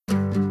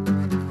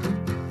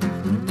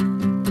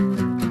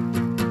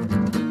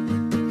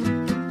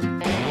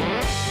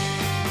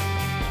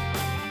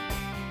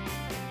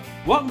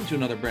Welcome to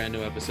another brand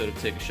new episode of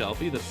Take a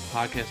Shelfie, the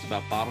podcast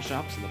about bottle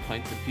shops and the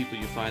pints and people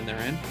you find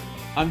therein.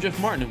 I'm Jeff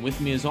Martin, and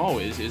with me as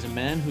always is a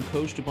man who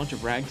coached a bunch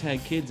of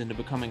ragtag kids into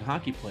becoming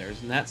hockey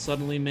players, and that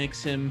suddenly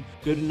makes him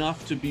good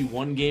enough to be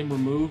one game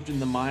removed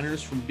in the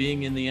minors from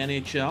being in the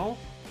NHL,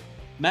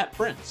 Matt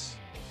Prince.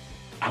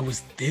 I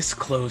was this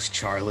close,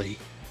 Charlie.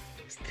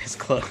 This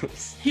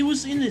close. He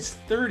was in his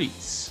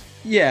 30s.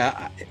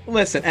 Yeah,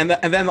 listen, and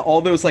then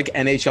all those like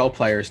NHL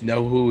players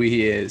know who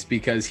he is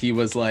because he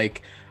was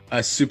like a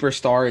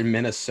superstar in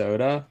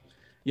Minnesota.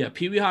 Yeah,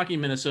 Pee Wee Hockey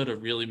Minnesota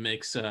really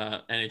makes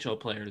NHL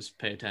players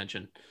pay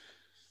attention.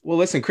 Well,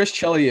 listen, Chris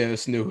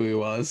Chelios knew who he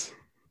was.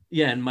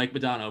 Yeah, and Mike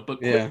Modano.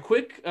 But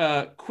quick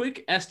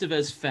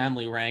Estevez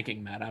family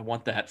ranking, Matt. I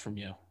want that from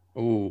you.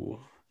 Ooh.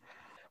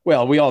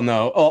 Well, we all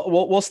know.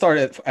 We'll start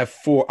at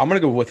 4. I'm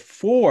gonna go with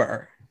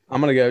 4.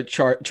 I'm gonna go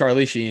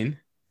Charlie Sheen.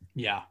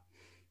 Yeah.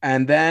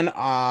 And then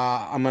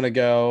I'm gonna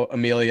go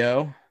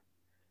Emilio.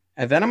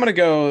 And then I'm gonna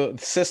go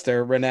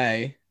sister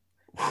Renee.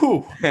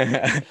 Whew.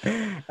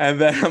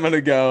 And then I'm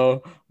gonna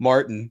go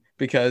Martin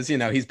because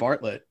he's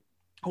Bartlett.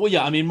 Well,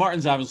 yeah, I mean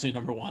Martin's obviously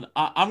number 1.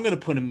 I'm gonna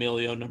put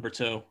Emilio number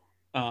 2,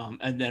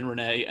 and then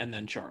Renee, and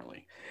then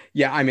Charlie.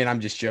 Yeah, I mean I'm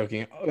just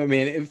joking. I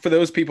mean for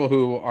those people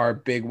who are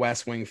big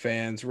West Wing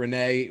fans,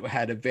 Renee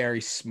had a very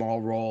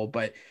small role,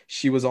 but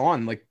she was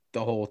on like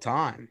the whole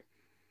time.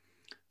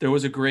 There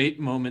was a great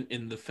moment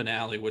in the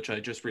finale, which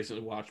I just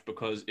recently watched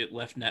because it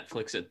left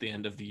Netflix at the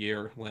end of the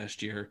year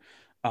last year.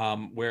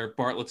 Where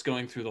Bartlett's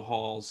going through the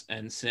halls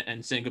and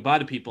saying goodbye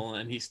to people,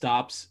 and he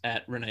stops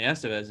at Renee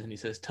Estevez and he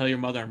says, "Tell your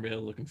mother I'm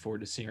really looking forward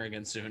to seeing her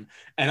again soon."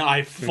 And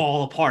I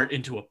fall apart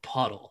into a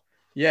puddle.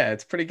 Yeah,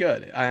 it's pretty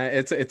good.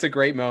 It's a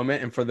great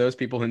moment, and for those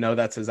people who know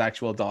that's his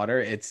actual daughter,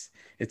 it's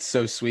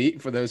so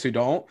sweet. For those who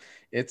don't,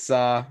 it's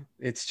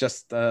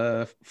just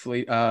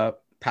a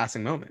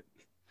passing moment.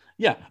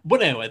 Yeah,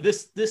 but anyway,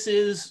 this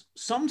is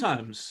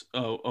sometimes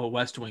a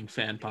West Wing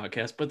fan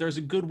podcast, but there's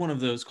a good one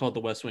of those called the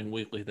West Wing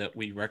Weekly that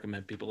we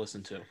recommend people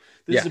listen to.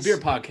 This is a beer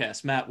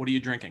podcast. Matt, what are you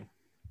drinking?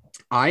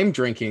 I'm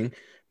drinking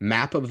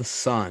Map of the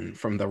Sun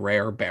from the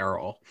Rare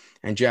Barrel.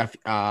 And Jeff,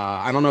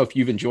 I don't know if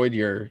you've enjoyed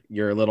your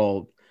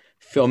little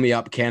fill me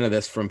up can of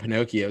this from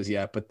Pinocchio's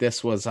yet, but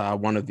this was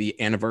one of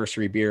the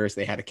anniversary beers.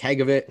 They had a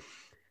keg of it.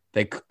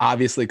 They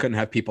obviously couldn't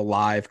have people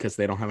live because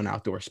they don't have an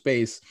outdoor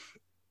space.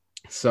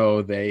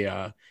 So they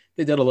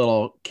did a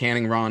little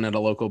canning run at a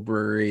local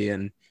brewery,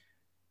 and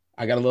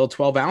I got a little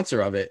 12 ouncer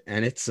of it,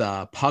 and it's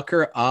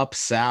Pucker Up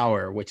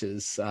Sour, which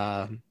is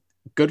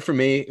good for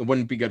me. It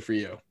wouldn't be good for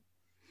you.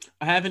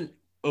 I haven't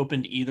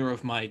opened either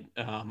of my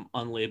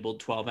unlabeled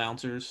 12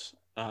 ounces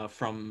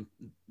from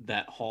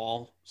that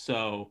haul,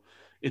 so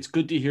it's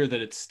good to hear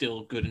that it's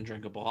still good and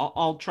drinkable.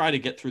 I'll try to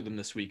get through them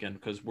this weekend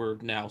because we're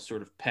now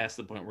sort of past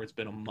the point where it's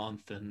been a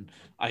month, and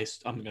I'm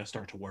going to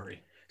start to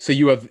worry. So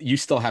you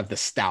still have the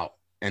stout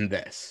and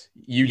this.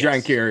 You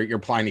drank your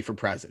Pliny for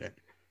President.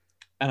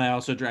 And I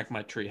also drank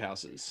my Tree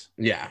Houses.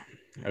 Yeah.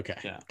 Okay.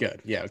 Yeah.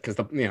 Good. Yeah, because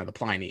the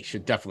Pliny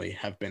should definitely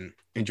have been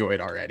enjoyed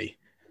already.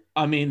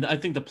 I mean, I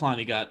think the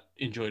Pliny got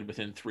enjoyed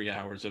within 3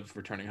 hours of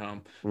returning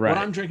home. Right. What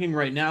I'm drinking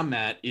right now,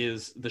 Matt,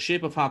 is The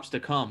Shape of Hops to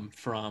Come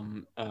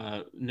from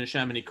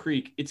Neshaminy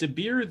Creek. It's a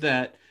beer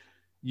that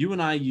you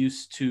and I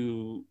used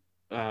to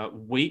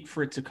wait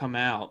for it to come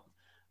out.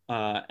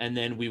 And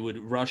then we would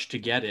rush to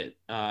get it.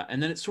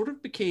 And then it sort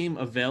of became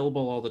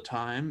available all the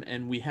time,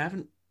 and we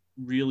haven't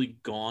really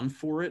gone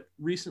for it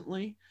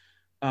recently.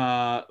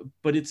 But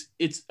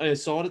I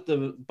saw it at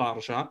the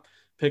bottle shop,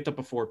 picked up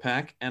a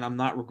 4-pack, and I'm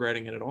not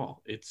regretting it at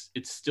all. It's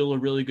still a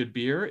really good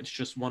beer. It's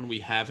just one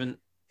we haven't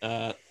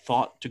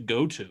thought to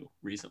go to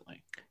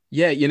recently.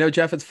 Yeah,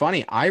 Jeff, it's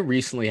funny. I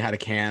recently had a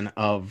can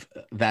of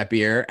that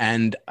beer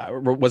and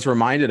was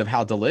reminded of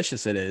how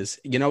delicious it is.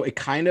 It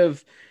kind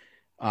of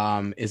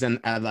is in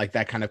like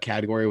that kind of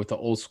category with the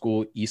old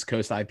school East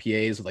Coast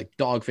IPAs with like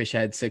Dogfish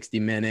Head 60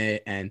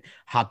 Minute and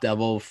Hop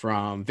Devil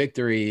from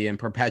Victory and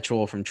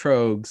Perpetual from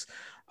Trogs.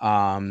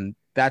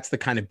 That's the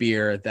kind of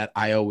beer that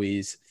I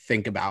always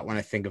think about when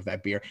I think of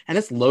that beer. And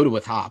it's loaded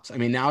with hops. I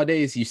mean,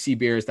 nowadays you see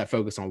beers that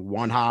focus on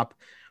one hop,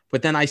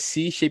 but then I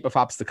see Shape of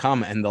Hops to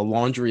Come and the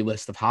laundry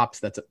list of hops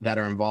that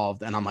are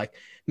involved. And I'm like,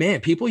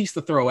 man, people used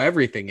to throw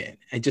everything in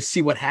and just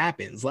see what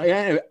happens.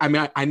 Like, I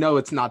mean, I know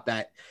it's not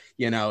that,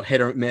 hit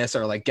or miss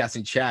or like guess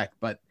and check,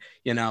 but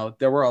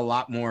there were a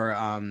lot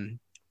more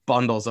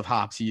bundles of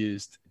hops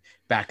used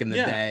back in the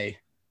day.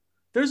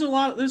 There's a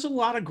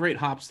lot of great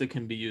hops that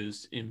can be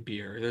used in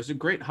beer. There's a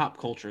great hop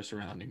culture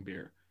surrounding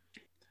beer.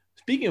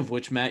 Speaking of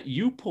which, Matt,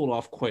 you pulled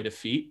off quite a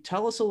feat.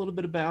 Tell us a little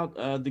bit about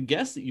the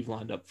guests that you've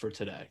lined up for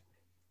today.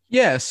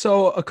 Yeah,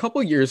 so a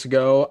couple years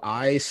ago,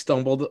 I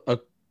stumbled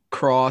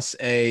across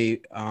a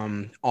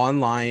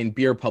online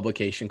beer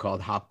publication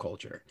called Hop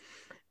Culture,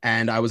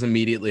 and I was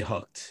immediately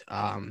hooked.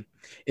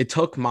 It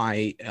took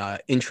my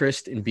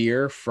interest in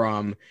beer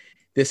from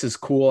this is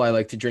cool, I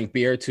like to drink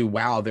beer, to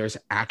wow, there's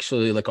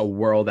actually like a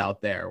world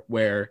out there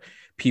where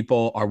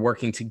people are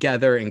working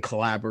together in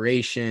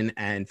collaboration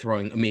and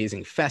throwing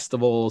amazing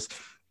festivals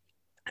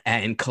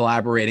and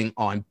collaborating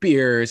on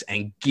beers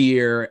and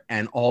gear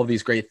and all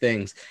these great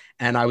things.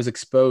 And I was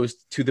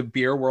exposed to the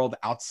beer world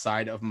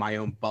outside of my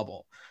own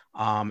bubble.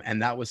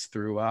 And that was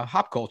through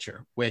Hop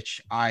Culture,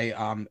 which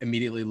I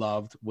immediately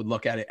loved, would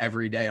look at it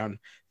every day on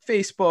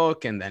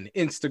Facebook and then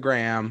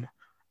Instagram.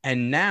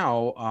 And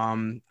now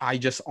I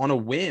just on a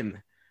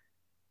whim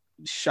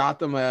shot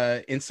them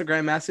a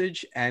Instagram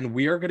message, and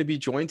we are going to be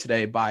joined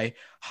today by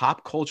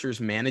Hop Culture's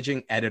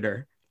managing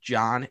editor,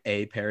 John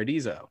A.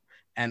 Paradiso.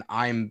 And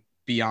I'm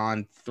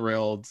beyond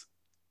thrilled.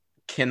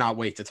 Cannot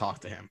wait to talk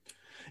to him.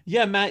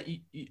 Yeah, Matt,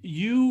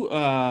 you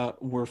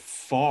were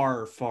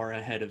far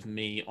ahead of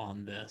me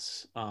on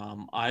this.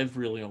 I've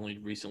really only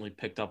recently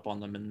picked up on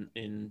them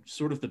in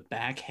sort of the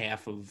back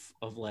half of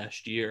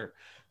last year.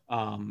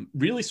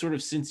 Really sort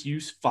of since you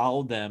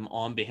followed them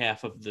on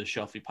behalf of the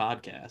Shelfie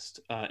Podcast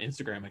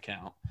Instagram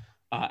account,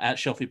 at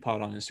Shelfie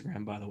Pod on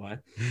Instagram, by the way.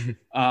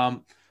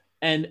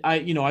 And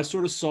I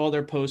sort of saw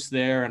their posts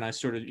there, and I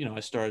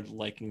started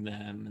liking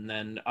them, and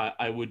then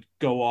I would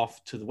go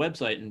off to the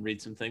website and read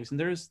some things, and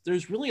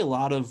there's really a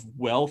lot of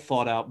well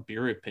thought out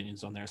beer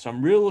opinions on there. So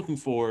I'm really looking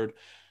forward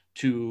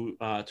to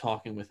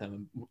talking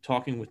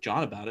with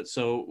John about it.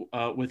 So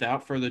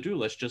without further ado,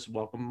 let's just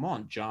welcome him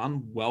on.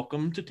 John,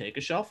 welcome to Take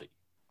a Shelfie.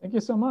 Thank you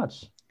so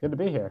much. Good to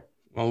be here.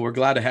 Well, we're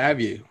glad to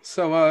have you.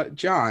 So,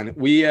 John,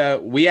 we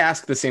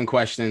ask the same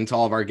question to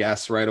all of our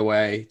guests right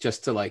away,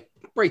 just to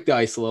break the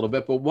ice a little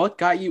bit. But what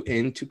got you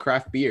into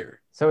craft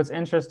beer? So it's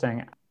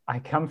interesting. I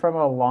come from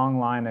a long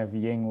line of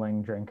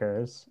Yuengling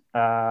drinkers,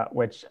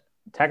 which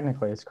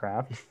technically is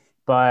craft,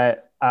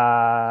 but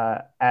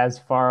as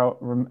far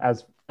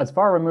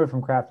removed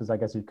from craft as I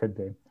guess you could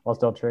be, while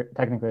still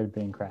technically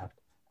being craft.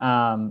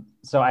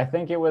 So I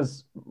think it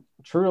was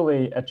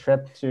truly a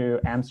trip to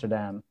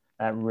Amsterdam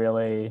that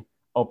really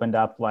opened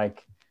up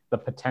the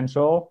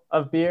potential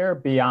of beer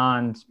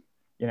beyond,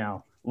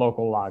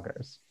 local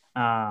lagers.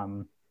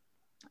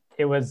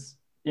 It was,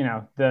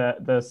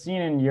 the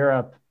scene in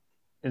Europe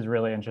is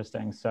really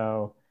interesting.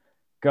 So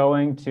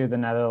going to the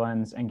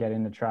Netherlands and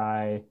getting to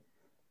try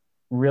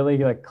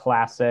really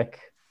classic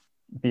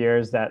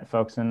beers that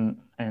folks in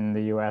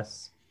the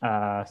US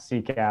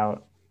seek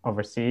out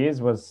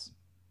overseas was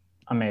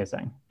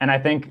amazing. And I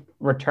think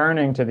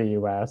returning to the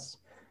US,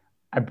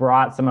 I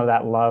brought some of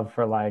that love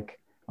for let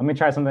me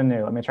try something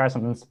new. Let me try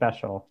something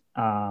special.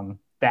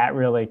 That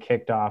really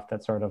kicked off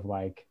that sort of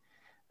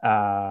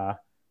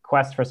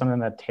quest for something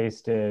that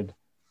tasted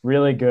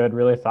really good,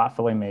 really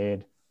thoughtfully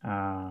made.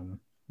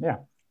 Yeah.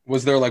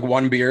 Was there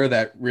one beer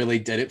that really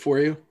did it for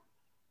you?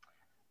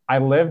 I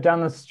live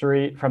down the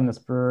street from this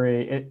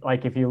brewery.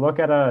 If you look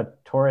at a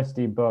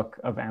touristy book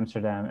of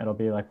Amsterdam, it'll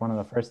be one of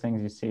the first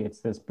things you see.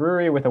 It's this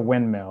brewery with a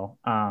windmill,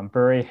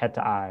 Brewery Het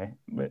IJ.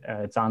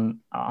 It's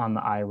on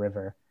the IJ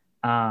River.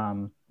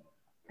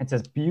 It's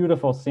this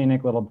beautiful,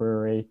 scenic little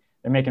brewery.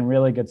 They're making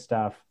really good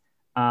stuff.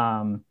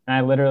 And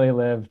I literally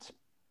lived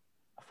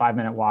a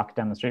 5-minute walk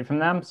down the street from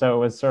them. So it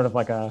was sort of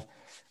a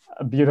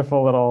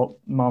beautiful little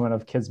moment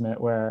of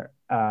kismet where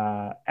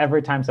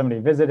every time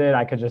somebody visited,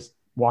 I could just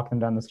walk them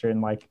down the street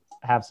and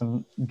have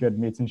some good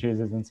meats and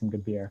cheeses and some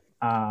good beer.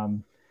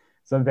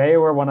 So they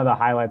were one of the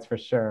highlights for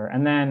sure.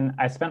 And then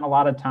I spent a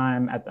lot of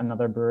time at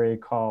another brewery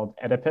called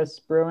Oedipus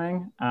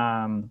Brewing.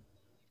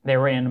 They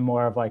were in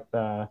more of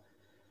the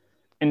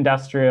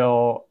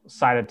industrial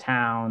side of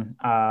town,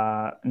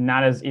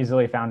 not as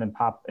easily found in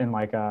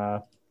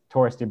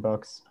touristy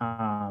books,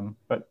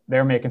 but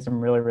they're making some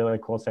really, really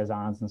cool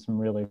saisons and some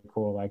really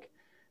cool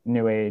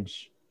new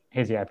age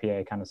hazy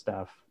IPA kind of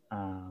stuff.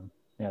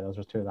 Yeah, those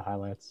were two of the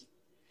highlights.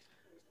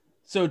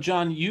 So,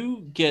 John,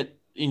 you get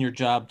in your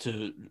job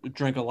to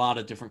drink a lot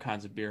of different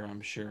kinds of beer,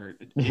 I'm sure.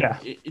 Yeah.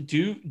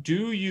 Do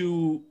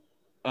you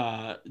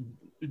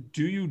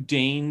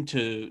deign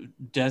to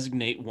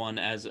designate one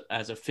as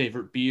a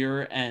favorite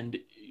beer? And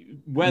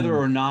whether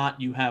or not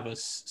you have a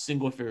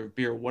single favorite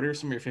beer, what are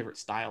some of your favorite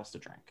styles to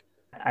drink?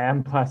 I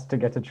am blessed to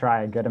get to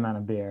try a good amount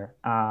of beer.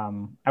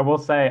 I will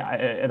say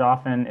it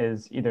often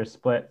is either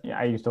split.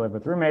 I used to live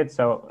with roommates,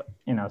 so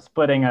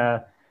splitting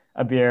a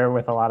beer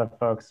with a lot of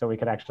folks so we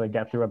could actually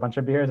get through a bunch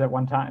of beers at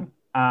one time.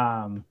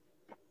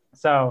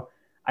 So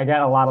I get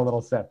a lot of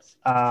little sips.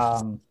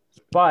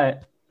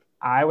 But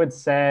I would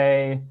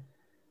say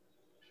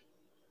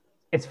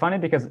it's funny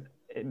because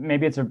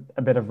maybe it's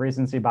a bit of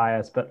recency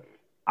bias, but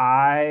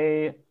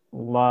I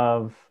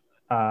love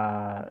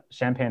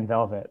Champagne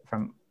Velvet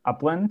from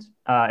Upland.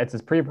 It's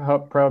this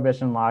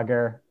pre-prohibition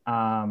lager.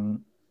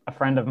 A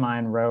friend of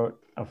mine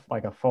wrote a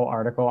full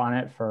article on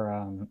it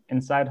for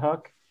Inside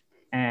Hook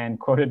and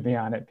quoted me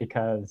on it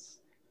because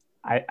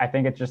I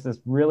think it's just this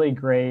really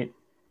great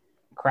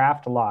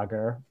craft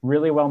lager,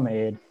 really well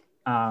made,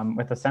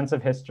 with a sense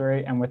of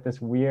history and with this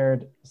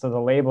weird, so the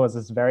label is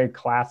this very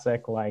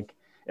classic,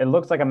 it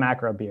looks like a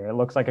macro beer. It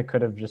looks like it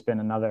could have just been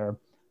another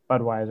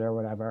Budweiser or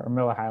whatever, or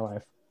Miller High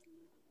Life.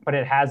 But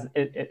it has,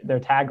 their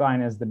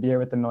tagline is the beer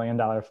with the $1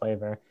 million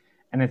flavor.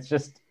 And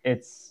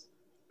it's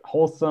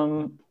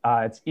wholesome.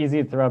 It's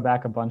easy to throw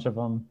back a bunch of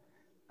them.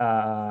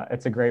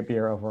 It's a great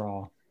beer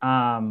overall.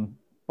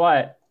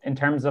 But in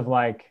terms of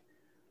like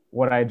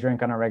what I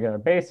drink on a regular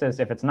basis,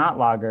 if it's not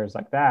lagers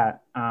like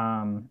that,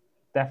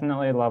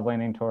 definitely love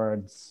leaning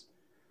towards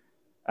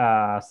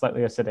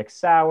slightly acidic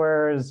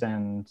sours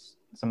and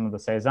some of the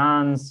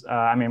saisons.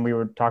 I mean, we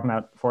were talking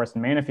about Forest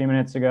and Maine a few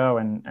minutes ago,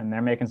 and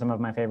they're making some of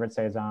my favorite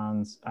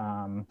saisons.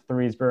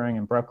 Threes Brewing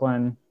in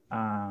Brooklyn,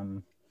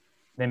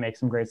 they make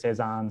some great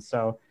saisons.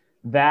 So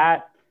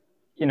that,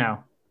 you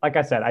know, like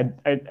I said,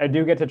 I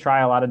do get to try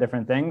a lot of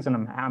different things, and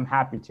I'm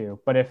happy to.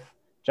 But if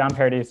John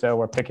Paradiso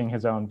were picking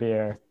his own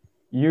beer,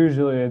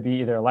 usually it would be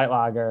either a light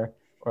lager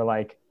or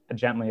like a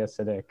gently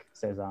acidic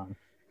saison.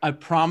 I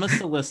promise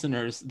the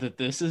listeners that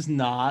this is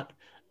not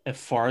a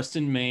Forest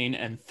and Maine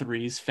and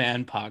Threes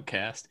fan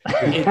podcast.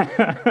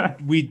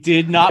 We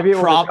did not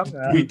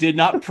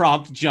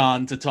prompt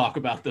John to talk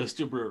about those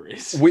two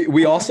breweries.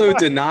 We also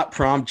did not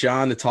prompt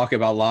John to talk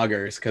about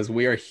lagers, because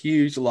we are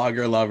huge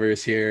lager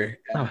lovers here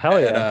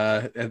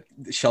at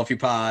Shelfie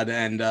Pod,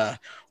 and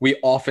we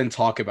often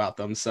talk about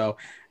them. So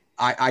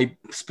I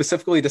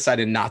specifically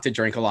decided not to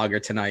drink a lager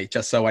tonight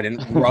just so I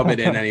didn't rub it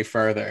in any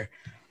further.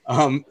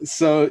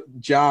 So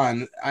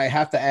John, I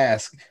have to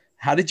ask,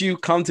 how did you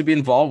come to be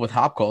involved with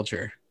hop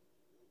culture?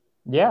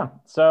 Yeah,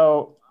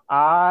 so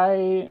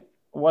I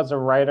was a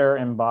writer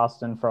in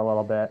Boston for a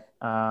little bit.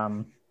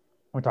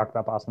 We talked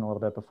about Boston a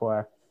little bit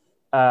before,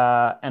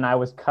 and I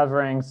was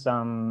covering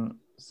some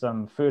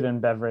food and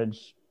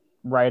beverage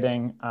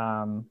writing.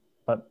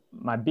 But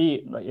my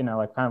beat, you know,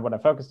 like kind of what I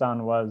focused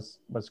on was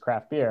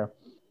craft beer.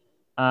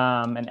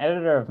 An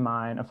editor of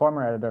mine, a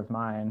former editor of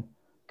mine,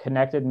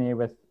 connected me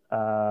with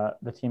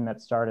the team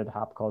that started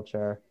Hop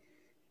Culture,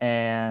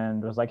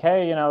 and was like,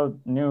 hey, you know,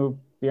 new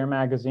beer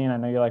magazine. I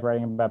know you like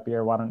writing about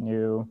beer. Why don't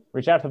you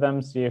reach out to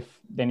them, see if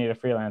they need a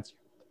freelancer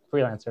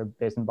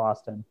based in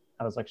Boston?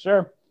 I was like,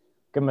 sure,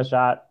 give them a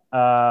shot.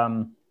 I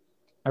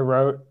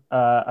wrote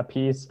a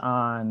piece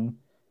on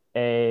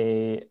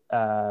a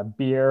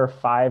beer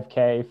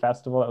 5K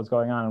festival that was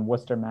going on in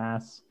Worcester,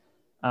 Mass.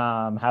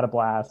 Had a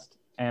blast.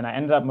 And I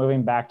ended up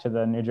moving back to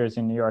the New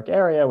Jersey, New York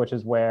area, which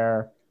is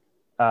where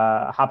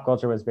Hop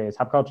Culture was based.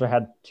 Hop Culture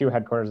had two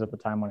headquarters at the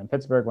time, one in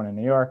Pittsburgh, one in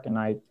New York, and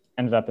I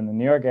ended up in the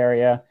New York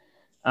area.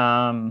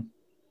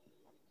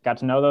 Got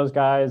to know those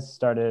guys,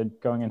 started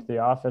going into the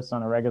office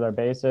on a regular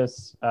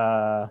basis,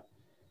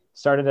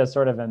 started as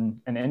sort of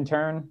an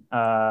intern,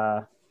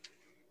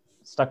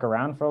 stuck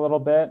around for a little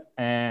bit.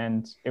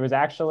 And it was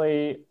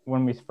actually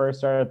when we first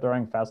started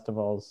throwing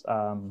festivals,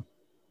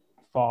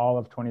 fall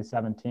of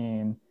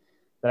 2017,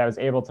 that I was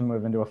able to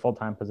move into a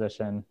full-time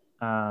position.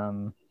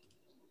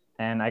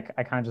 And I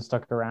kind of just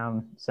stuck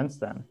around since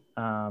then.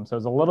 So it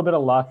was a little bit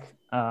of luck.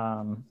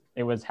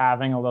 It was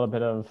having a little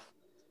bit of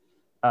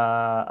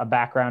a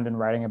background in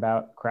writing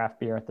about craft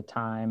beer at the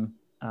time.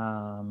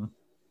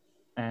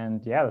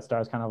 And yeah, the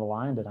stars kind of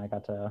aligned, and I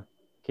got to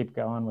keep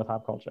going with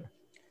Hop Culture.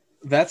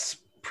 That's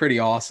pretty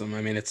awesome.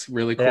 I mean, it's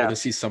really cool to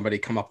see somebody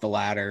come up the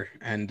ladder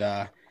and,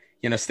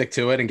 you know, stick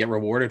to it and get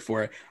rewarded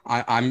for it.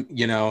 I'm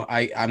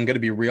going to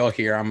be real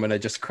here. I'm going to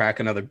just crack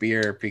another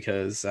beer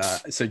because,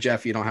 so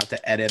Jeff, you don't have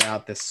to edit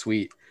out this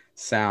sweet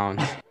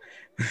sound.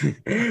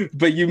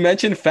 But you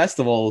mentioned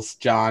festivals,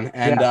 John,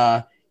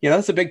 and, you know,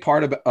 that's a big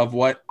part of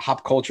what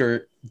Hop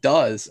Culture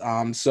does.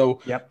 So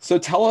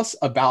tell us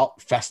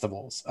about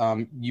festivals.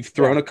 You've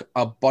thrown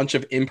a bunch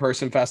of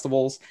in-person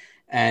festivals,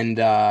 and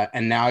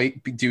now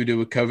due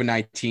to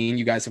COVID-19,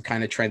 you guys have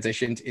kind of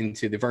transitioned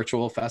into the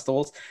virtual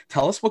festivals.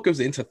 Tell us what goes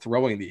into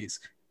throwing these.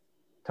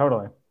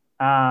 Totally.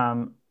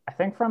 I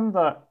think from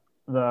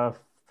the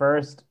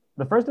first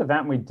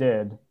event we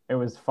did, it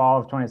was fall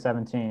of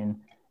 2017.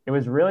 It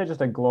was really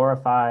just a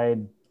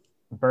glorified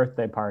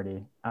birthday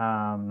party.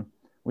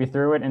 We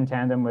threw it in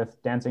tandem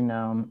with Dancing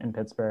Gnome in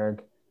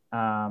Pittsburgh.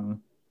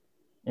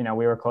 You know,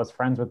 we were close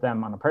friends with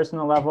them on a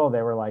personal level.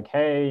 They were like,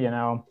 hey, you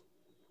know,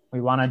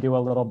 we want to do a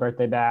little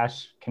birthday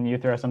bash. Can you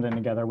throw something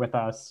together with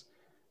us?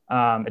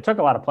 It took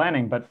a lot of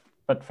planning, but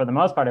for the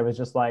most part, it was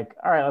just like,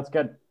 all right, let's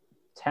get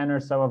 10 or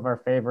so of our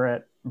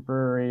favorite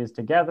breweries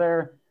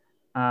together.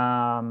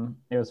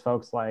 It was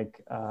folks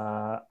like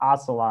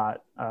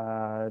Ocelot,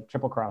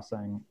 Triple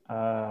Crossing,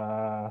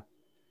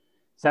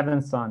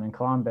 Seventh Son in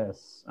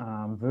Columbus,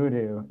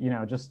 Voodoo, you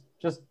know, just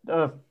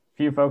a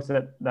few folks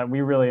that we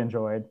really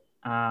enjoyed.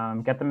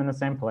 Get them in the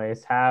same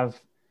place, have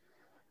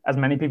as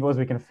many people as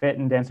we can fit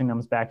in Dancing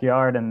Gnome's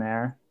backyard in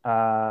their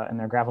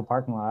gravel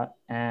parking lot,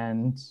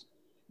 and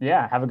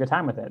have a good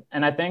time with it.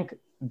 And I think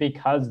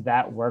because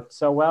that worked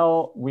so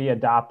well, we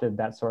adopted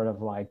that sort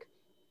of like,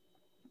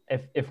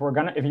 if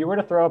you were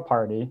to throw a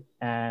party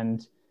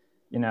and,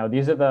 you know,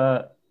 these are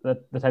the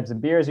types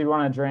of beers you'd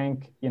want to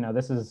drink, you know,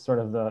 this is sort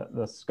of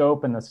the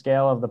scope and the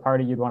scale of the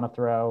party you'd want to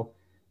throw,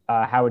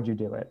 how would you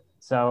do it?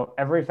 So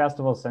every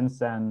festival since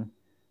then,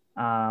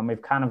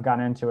 we've kind of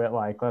gotten into it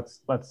like,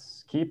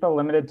 let's keep a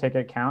limited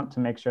ticket count to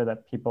make sure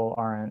that people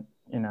aren't,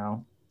 you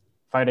know,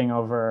 fighting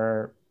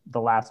over the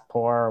last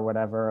pour or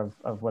whatever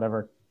of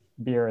whatever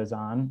beer is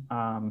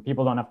on.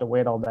 People don't have to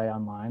wait all day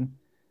online.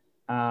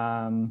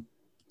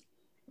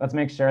 Let's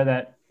make sure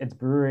that it's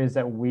breweries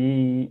that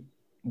we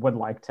would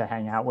like to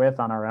hang out with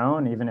on our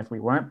own, even if we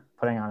weren't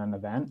putting on an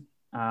event.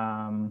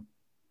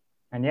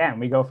 And yeah, and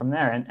we go from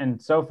there.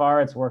 And so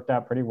far it's worked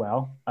out pretty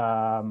well.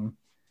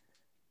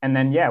 And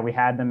then, yeah, we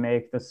had to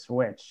make the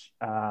switch.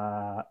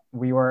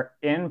 We were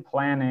in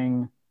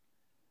planning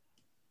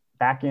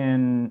back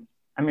in,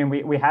 I mean,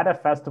 we had a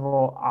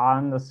festival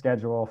on the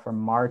schedule for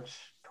March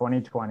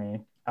 2020.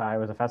 It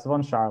was a festival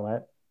in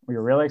Charlotte. We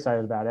were really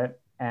excited about it.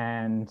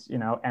 And, you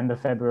know, end of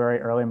February,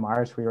 early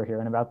March, we were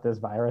hearing about this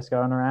virus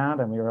going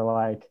around, and we were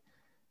like,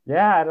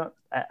 yeah,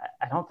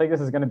 I don't think this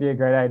is going to be a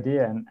great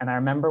idea. And I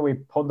remember we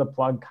pulled the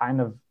plug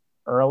kind of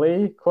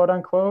early, quote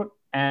unquote,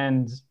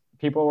 and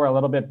people were a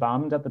little bit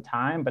bummed at the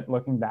time, but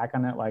looking back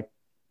on it, like,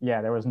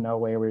 yeah, there was no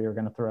way we were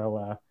going to throw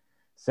a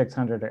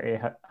 600 or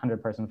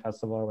 800 person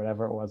festival or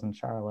whatever it was in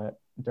Charlotte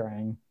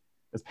during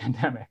this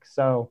pandemic.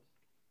 So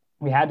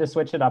we had to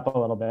switch it up a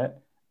little bit.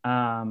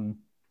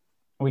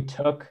 We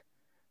took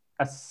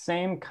a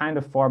same kind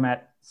of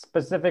format,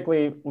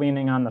 specifically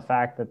leaning on the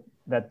fact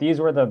that these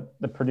were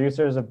the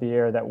producers of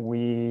beer that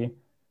we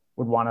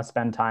would want to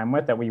spend time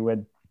with, that we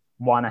would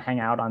want to hang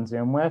out on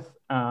Zoom with.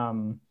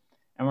 And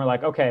we're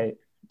like, okay,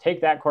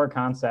 take that core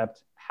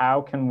concept.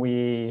 How can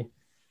we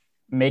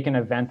make an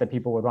event that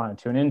people would want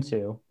to tune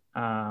into?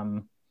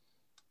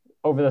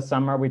 Over the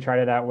summer, we tried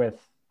it out with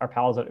our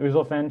pals at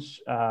Ouzelfinch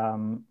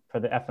for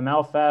the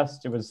FML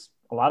Fest. It was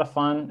a lot of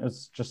fun. It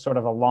was just sort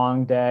of a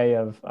long day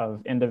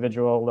of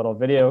individual little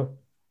video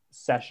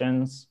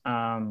sessions.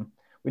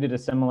 We did a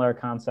similar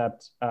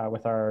concept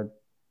with our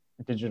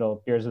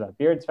digital Beers Without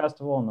Beards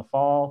festival in the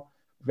fall.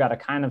 We've got a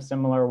kind of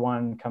similar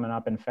one coming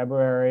up in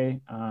February,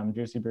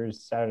 Juicy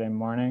Brews Saturday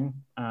morning.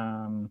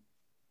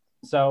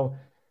 So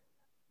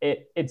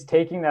it's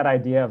taking that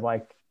idea of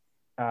like,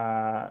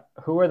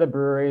 who are the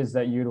breweries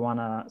that you'd want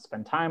to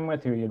spend time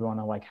with, who you'd want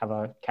to like have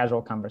a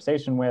casual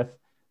conversation with,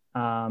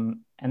 and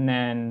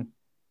then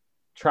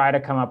try to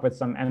come up with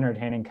some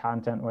entertaining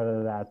content,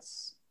 whether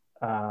that's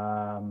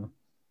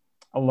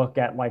a look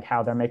at like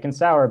how they're making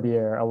sour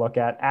beer, a look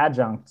at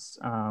adjuncts.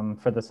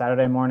 For the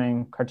Saturday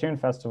morning cartoon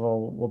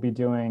festival, we'll be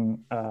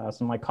doing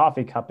some like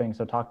coffee cupping.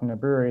 So talking to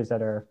breweries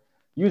that are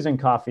using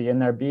coffee in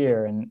their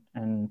beer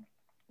and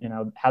you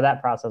know, how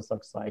that process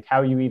looks like,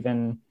 how you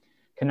even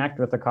connect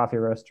with the coffee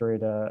roastery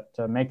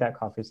to make that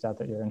coffee stout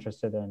that you're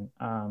interested in.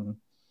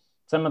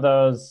 Some of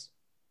those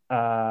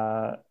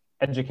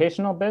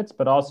educational bits,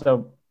 but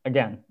also,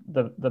 again,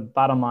 the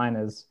bottom line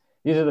is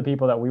these are the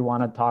people that we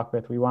want to talk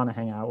with, we want to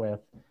hang out with.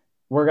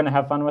 We're going to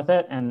have fun with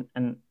it.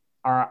 And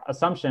our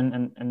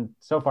assumption, and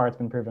so far it's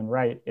been proven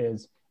right,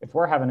 is if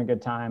we're having a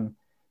good time,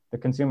 the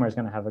consumer is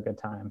going to have a good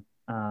time.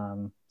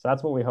 So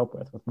that's what we hope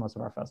with most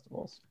of our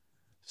festivals.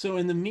 So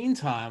in the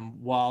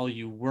meantime, while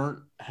you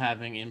weren't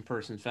having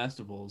in-person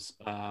festivals,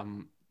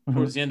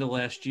 towards the end of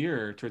last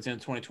year, towards the end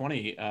of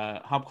 2020,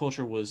 Hop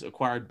Culture was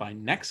acquired by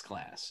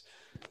NextGlass.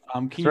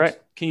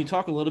 Can you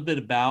talk a little bit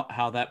about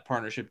how that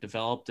partnership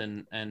developed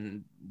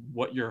and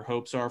what your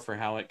hopes are for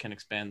how it can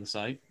expand the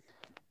site?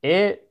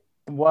 It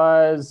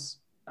was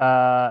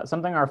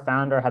something our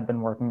founder had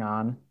been working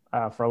on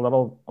for a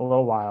little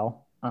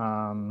while.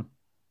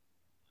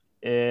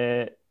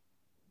 It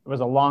was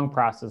a long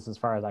process as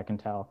far as I can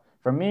tell.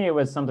 For me, it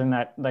was something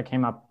that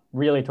came up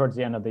really towards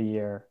the end of the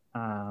year,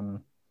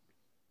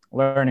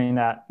 learning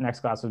that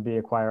NextGlass would be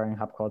acquiring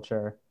Hop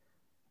Culture.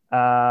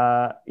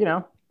 You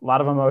know, a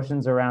lot of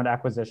emotions around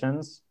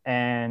acquisitions,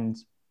 and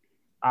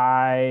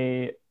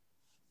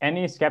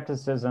any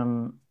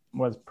skepticism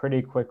was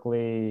pretty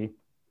quickly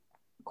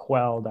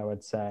quelled, I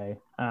would say.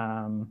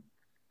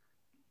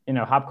 You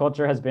know, Hop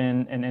Culture has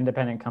been an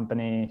independent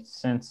company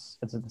since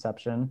its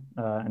inception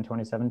in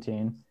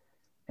 2017,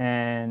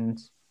 and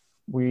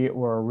we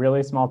were a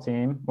really small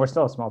team. We're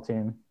still a small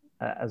team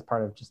as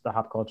part of just the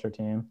Hop Culture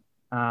team.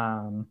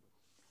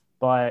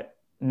 But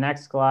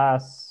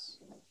NextGlass,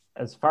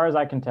 as far as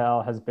I can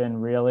tell, has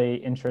been really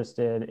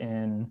interested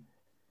in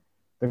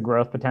the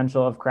growth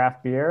potential of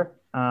craft beer,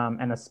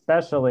 and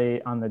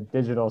especially on the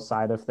digital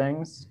side of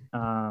things.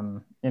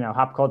 You know,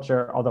 Hop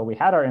Culture, although we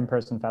had our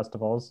in-person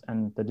festivals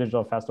and the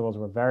digital festivals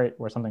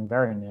were something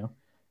very new,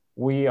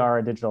 we are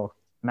a digital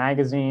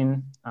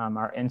magazine.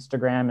 Our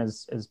Instagram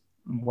is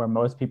where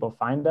most people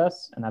find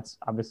us, and that's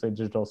obviously a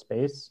digital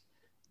space.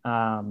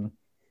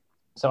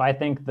 So I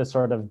think the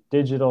sort of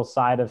digital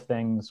side of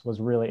things was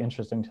really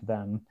interesting to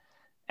them.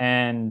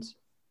 And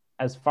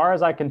as far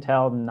as I can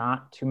tell,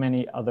 not too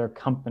many other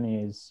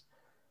companies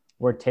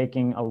were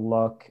taking a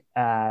look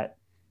at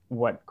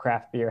what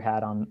craft beer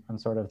had on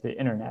sort of the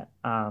internet.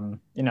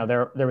 You know,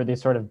 there were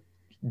these sort of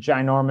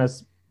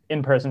ginormous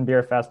in-person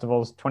beer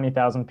festivals,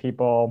 20,000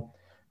 people,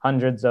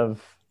 hundreds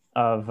of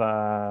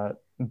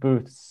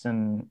booths,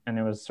 and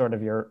it was sort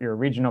of your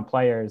regional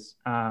players.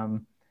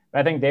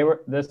 I think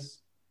this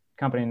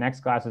company,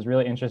 NextGlass, is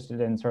really interested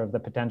in sort of the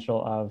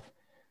potential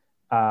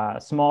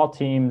of small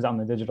teams on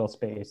the digital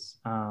space.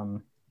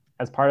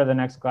 As part of the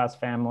NextGlass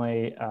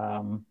family,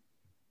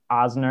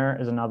 Osner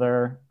is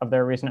another of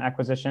their recent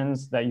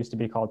acquisitions that used to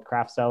be called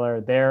Craft Cellar.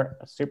 They're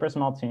a super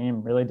small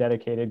team, really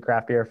dedicated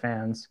craft beer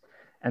fans,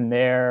 and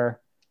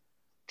they're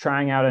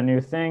trying out a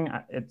new thing.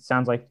 It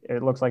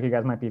looks like you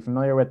guys might be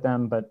familiar with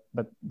them, but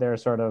they're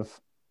sort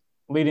of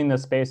leading the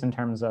space in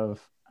terms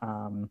of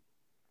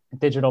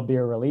digital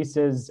beer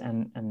releases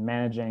and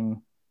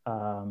managing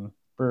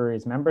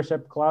breweries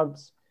membership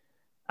clubs.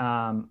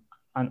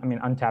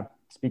 Untappd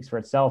speaks for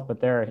itself,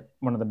 but they're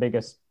one of the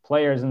biggest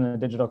players in the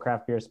digital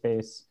craft beer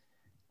space.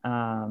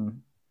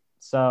 And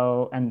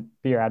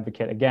Beer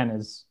Advocate again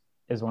is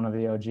one of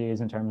the OGs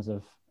in terms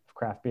of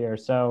craft beer.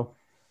 So,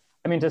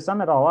 I mean, to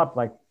sum it all up,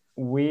 like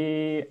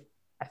I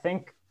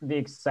think the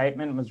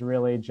excitement was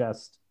really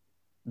just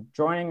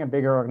joining a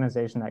bigger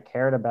organization that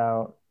cared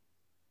about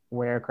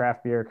where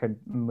craft beer could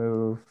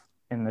move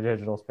in the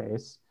digital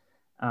space,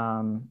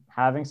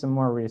 having some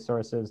more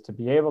resources to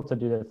be able to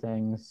do the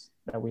things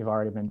that we've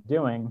already been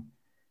doing,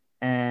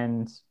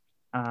 and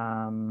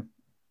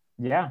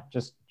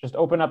just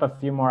open up a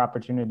few more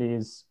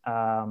opportunities.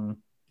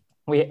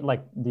 We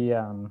like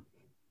the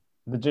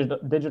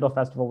digital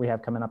festival we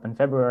have coming up in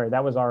February.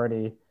 That was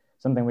already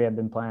something we had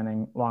been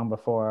planning long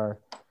before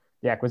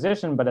the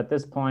acquisition, but at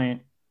this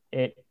point,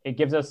 it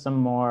gives us some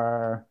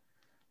more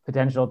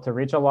potential to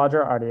reach a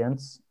larger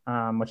audience,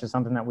 which is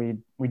something that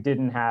we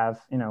didn't have.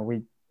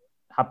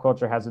 Hop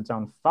Culture has its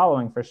own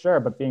following for sure,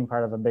 but being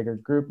part of a bigger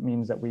group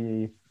means that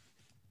we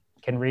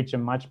can reach a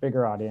much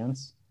bigger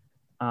audience.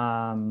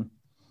 And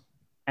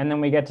then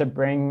we get to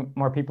bring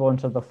more people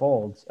into the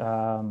fold.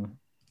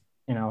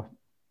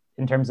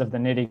 In terms of the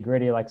nitty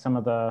gritty, like some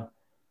of the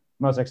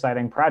most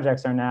exciting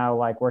projects are now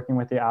like working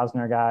with the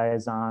Osner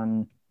guys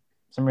on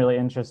some really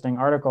interesting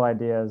article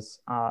ideas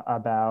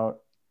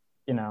about,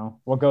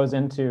 what goes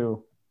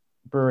into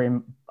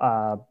brewery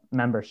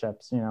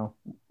memberships.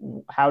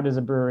 How does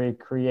a brewery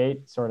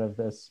create sort of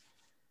this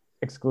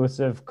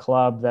exclusive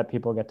club that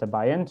people get to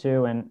buy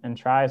into and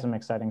try some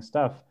exciting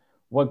stuff?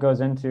 What goes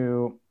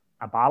into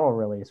a bottle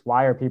release?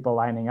 Why are people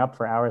lining up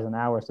for hours and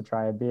hours to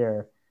try a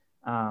beer?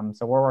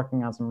 So we're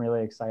working on some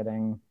really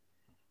exciting,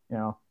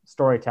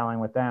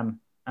 storytelling with them.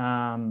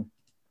 Hop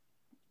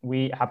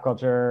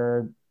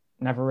Culture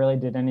never really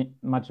did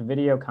much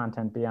video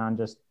content beyond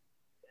just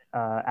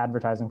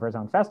advertising for its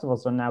own festival.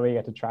 So now we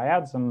get to try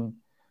out some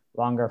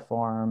longer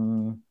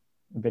form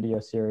video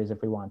series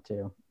if we want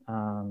to.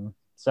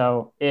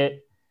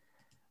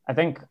 I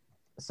think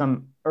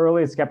some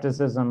early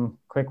skepticism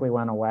quickly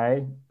went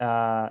away,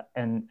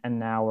 and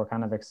now we're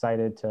kind of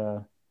excited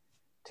to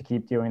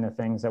keep doing the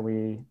things that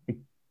we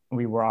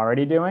were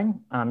already doing.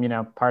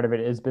 Part of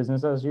it is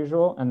business as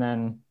usual, and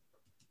then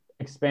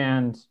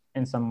expand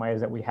in some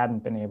ways that we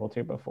hadn't been able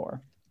to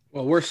before.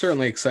 Well, we're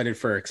certainly excited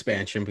for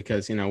expansion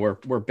because,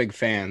 we're big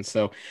fans.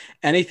 So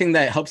anything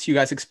that helps you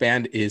guys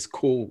expand is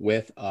cool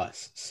with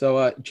us.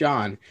 So,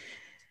 John,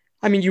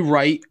 you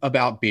write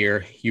about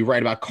beer, you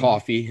write about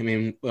coffee.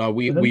 We're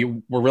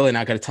really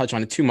not going to touch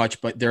on it too much,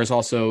 but there's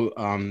also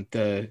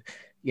the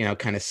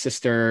kind of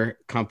sister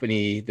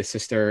company, the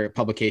sister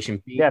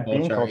publication,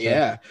 Bean Culture.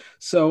 Yeah.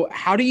 So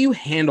how do you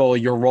handle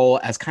your role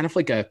as kind of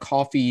like a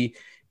coffee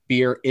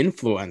beer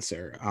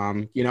influencer?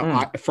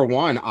 For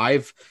one,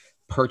 I've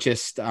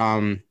purchased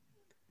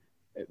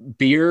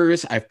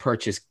beers, I've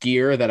purchased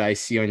gear that I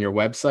see on your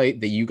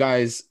website that you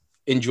guys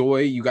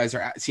enjoy. You guys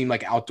seem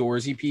like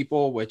outdoorsy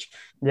people, which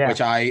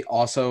I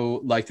also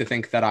like to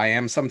think that I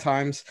am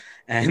sometimes.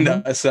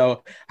 And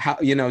so how,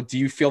 do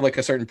you feel like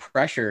a certain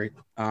pressure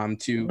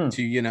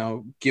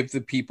to give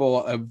the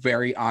people a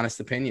very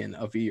honest opinion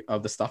of the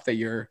stuff that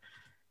you're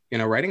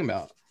writing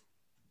about?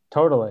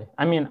 Totally.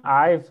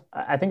 I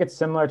think it's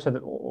similar to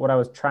what I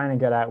was trying to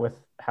get at with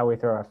how we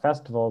throw our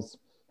festivals.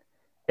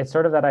 It's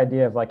sort of that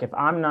idea of like, if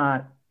I'm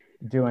not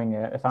doing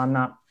it, if I'm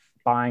not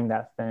buying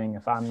that thing,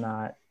 if I'm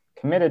not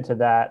committed to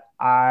that,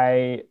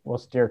 I will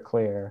steer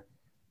clear.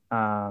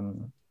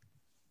 When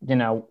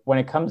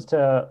it comes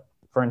to,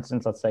 for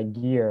instance, let's say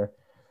gear,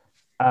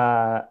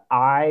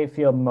 I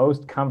feel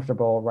most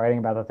comfortable writing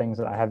about the things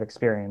that I have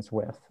experience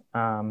with.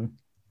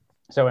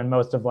 So in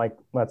most of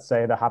let's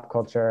say the Hop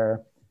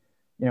Culture,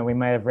 we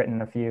might have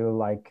written a few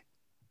like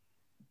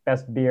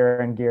best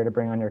beer and gear to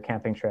bring on your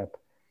camping trip.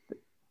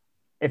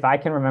 If I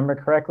can remember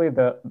correctly,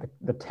 the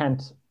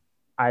tent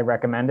I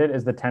recommended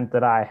is the tent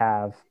that I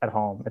have at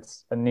home.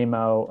 It's a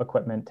Nemo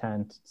equipment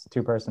tent. It's a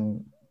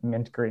 2-person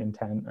mint green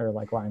tent or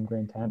like lime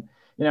green tent.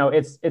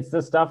 It's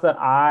the stuff that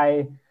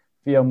I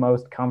feel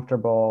most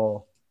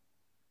comfortable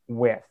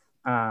with.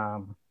 I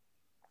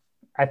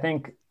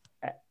think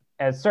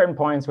at certain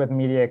points with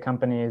media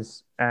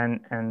companies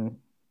and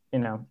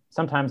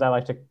sometimes I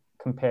like to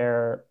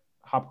compare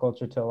Hop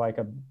Culture to like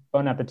a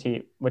Bon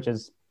Appetit, which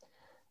is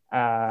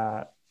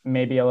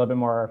maybe a little bit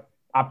more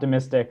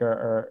optimistic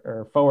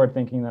or forward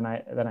thinking than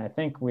I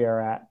think we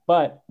are at.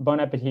 But Bon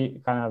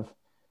Appetit kind of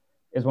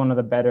is one of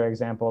the better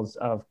examples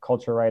of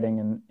culture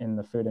writing in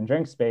the food and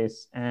drink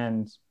space.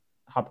 And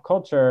Hop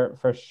Culture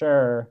for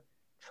sure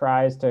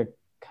tries to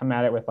come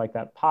at it with like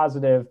that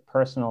positive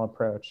personal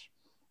approach.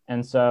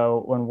 And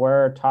so when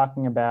we're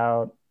talking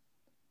about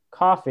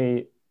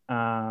coffee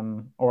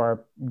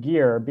or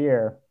gear or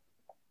beer,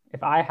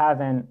 if I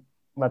haven't,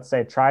 let's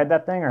say, tried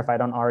that thing, or if I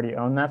don't already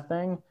own that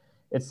thing,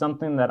 it's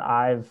something that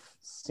I've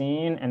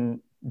seen and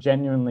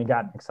genuinely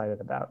gotten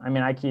excited about. I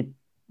mean, I keep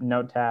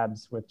note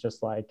tabs with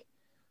just like,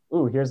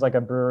 ooh, here's like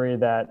a brewery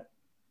that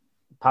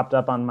popped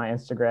up on my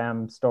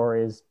Instagram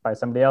stories by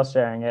somebody else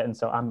sharing it. And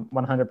so I'm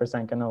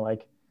 100% going to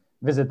like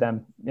visit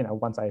them, you know,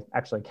 once I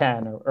actually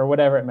can, or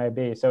whatever it may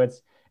be. So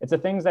it's the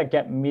things that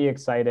get me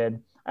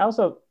excited.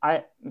 You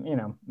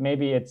know,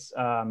 maybe it's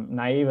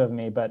naive of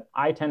me, but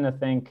I tend to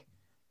think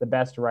the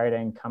best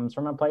writing comes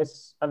from a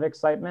place of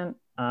excitement.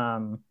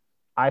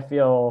 I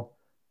feel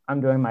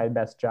I'm doing my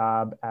best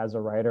job as a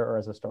writer or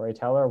as a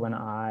storyteller when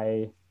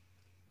I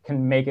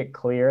can make it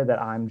clear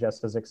that I'm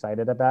just as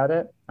excited about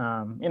it.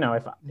 You know,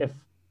 if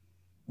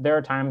there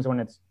are times when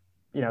it's,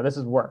 you know, this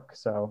is work,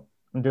 so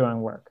I'm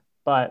doing work.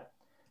 But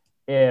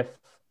if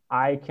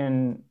I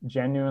can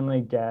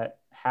genuinely get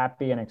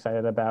happy and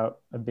excited about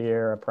a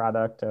beer, a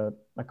product, a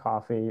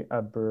coffee,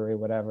 a brewery,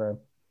 whatever,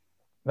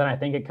 then I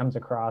think it comes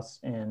across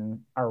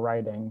in our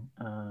writing.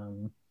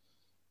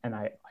 And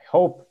I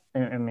hope, I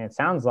mean, it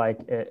sounds like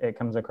it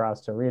comes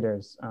across to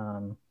readers,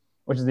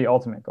 which is the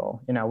ultimate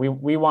goal. You know,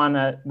 we want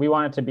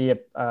it to be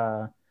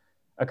a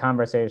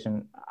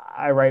conversation.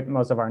 I write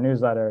most of our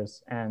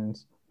newsletters, and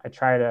I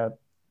try to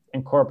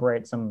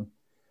incorporate some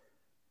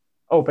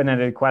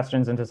open-ended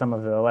questions into some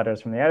of the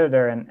letters from the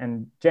editor.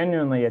 And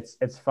genuinely,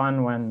 it's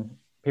fun when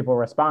people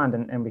respond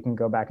and we can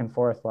go back and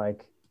forth,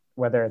 like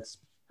whether it's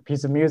a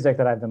piece of music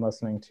that I've been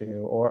listening to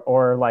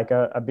or like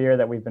a beer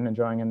that we've been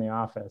enjoying in the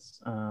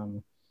office.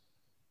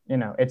 You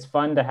know, it's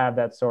fun to have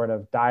that sort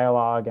of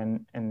dialogue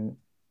and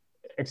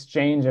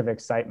exchange of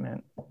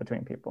excitement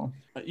between people.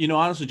 You know,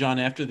 honestly, John,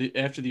 after the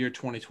year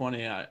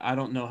 2020, I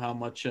don't know how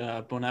much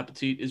Bon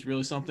Appetit is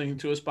really something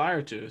to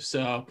aspire to.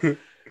 So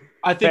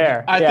I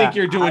think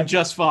you're doing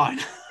just fine.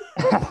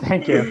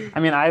 Thank you. I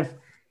mean, I've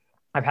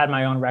had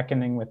my own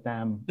reckoning with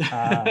them.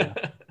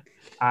 To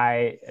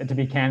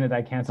be candid,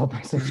 I canceled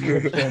my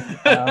subscription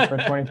for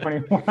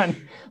 2021.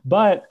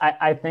 But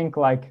I think,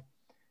 like,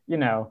 you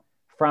know,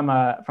 from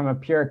a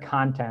pure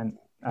content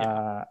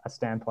a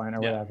standpoint or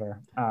whatever.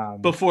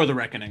 Before the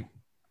reckoning.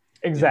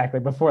 Exactly,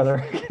 before the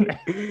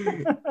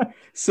reckoning.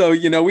 So,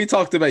 you know, we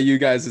talked about you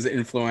guys as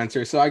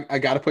influencers. So I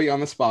got to put you on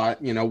the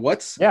spot. You know,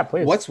 what's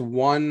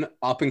one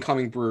up and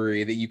coming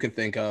brewery that you can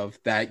think of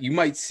that you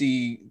might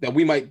see that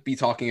we might be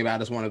talking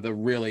about as one of the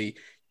really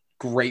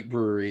great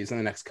breweries in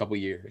the next couple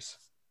of years?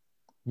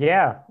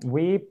 Yeah,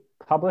 we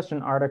published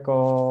an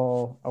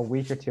article a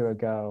week or two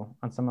ago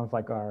on some of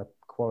like our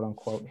quote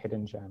unquote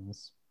hidden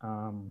gems,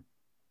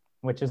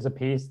 which is a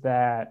piece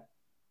that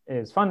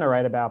is fun to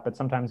write about, but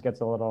sometimes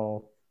gets a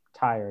little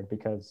tired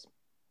because,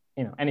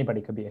 you know, anybody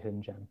could be a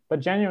hidden gem.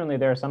 But genuinely,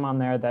 there are some on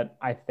there that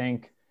I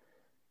think.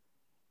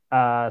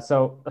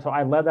 So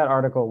I led that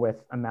article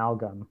with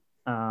Amalgam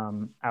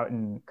out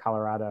in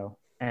Colorado,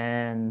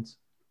 and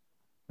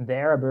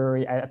they're a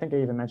brewery. I think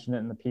I even mentioned it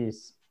in the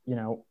piece. You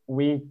know,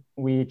 we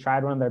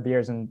tried one of their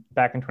beers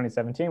back in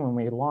 2017 when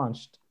we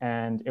launched,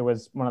 and it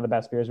was one of the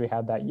best beers we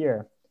had that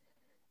year.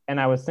 And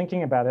I was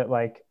thinking about it,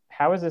 like,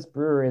 how is this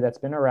brewery that's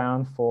been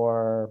around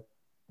for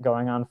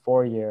going on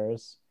 4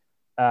 years,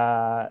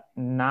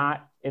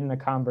 not in the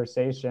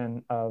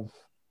conversation of,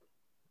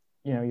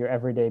 you know, your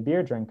everyday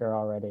beer drinker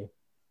already?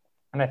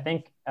 And I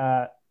think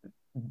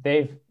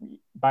they've,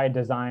 by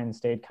design,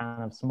 stayed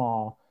kind of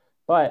small.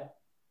 But,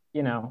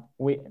 you know,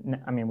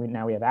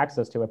 now we have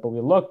access to it, but we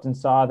looked and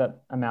saw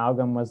that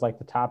Amalgam was like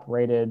the top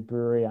rated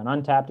brewery on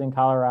Untappd in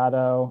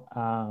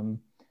Colorado.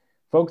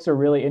 Folks are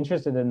really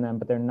interested in them,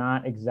 but they're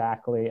not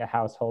exactly a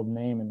household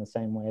name in the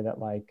same way that,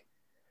 like,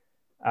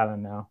 I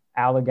don't know,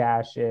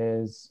 Allagash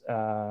is.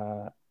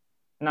 They're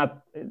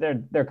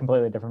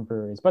completely different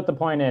breweries. But the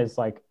point is,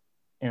 like,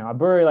 you know, a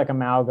brewery like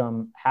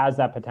Amalgam has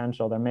that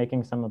potential. They're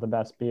making some of the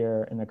best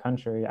beer in the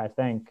country, I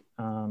think.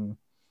 And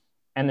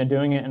they're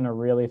doing it in a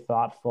really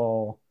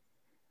thoughtful,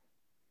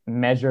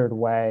 measured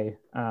way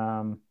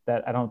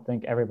that I don't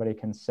think everybody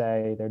can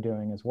say they're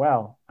doing as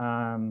well.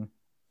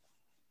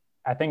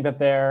 I think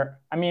that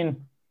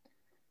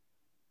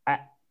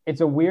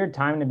it's a weird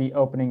time to be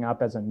opening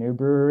up as a new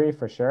brewery,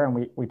 for sure.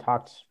 And we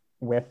talked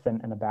with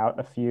and about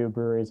a few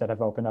breweries that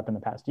have opened up in the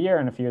past year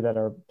and a few that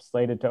are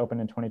slated to open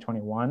in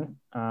 2021.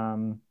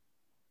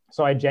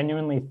 So I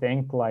genuinely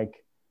think,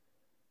 like,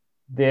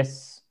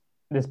 this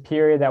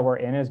period that we're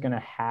in is going to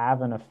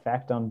have an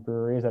effect on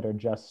breweries that are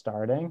just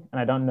starting. And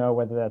I don't know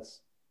whether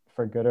that's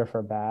for good or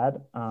for bad.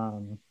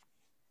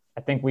 I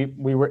think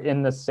we were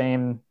in the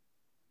same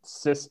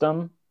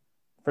system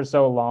for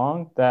so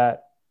long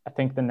that I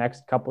think the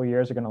next couple of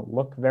years are going to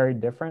look very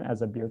different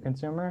as a beer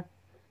consumer.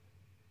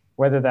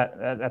 Whether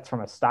that's from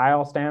a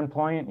style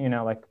standpoint, you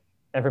know, like,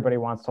 everybody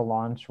wants to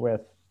launch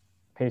with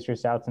pastry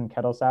stouts and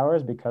kettle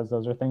sours because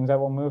those are things that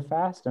will move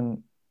fast,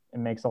 and it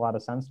makes a lot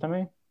of sense to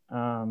me.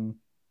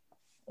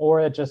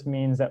 Or it just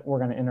means that we're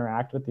going to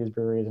interact with these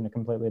breweries in a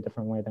completely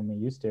different way than we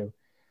used to.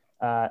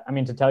 I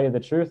mean, to tell you the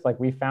truth,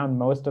 like, we found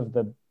most of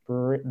the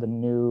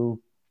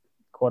new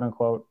quote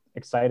unquote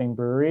exciting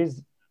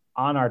breweries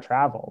on our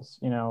travels.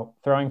 You know,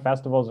 throwing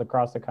festivals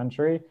across the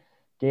country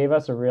gave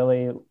us a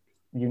really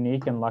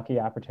unique and lucky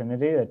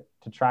opportunity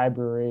to try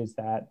breweries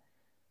that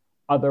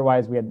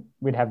otherwise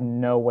we'd have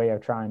no way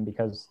of trying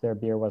because their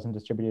beer wasn't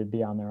distributed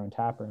beyond their own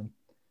tap room.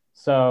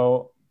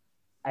 So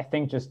I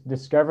think just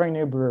discovering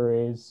new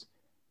breweries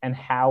and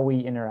how we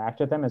interact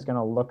with them is going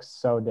to look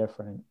so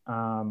different.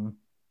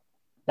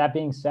 That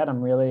being said,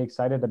 I'm really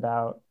excited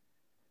about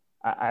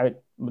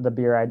the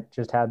beer I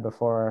just had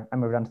before I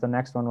moved on to the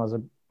next one was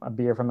a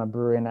beer from a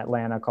brewery in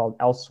Atlanta called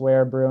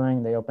Elsewhere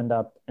Brewing. They opened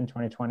up in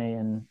 2020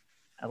 in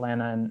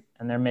Atlanta,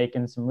 and they're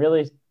making some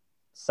really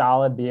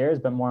solid beers,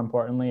 but more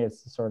importantly,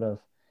 it's sort of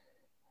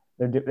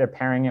they're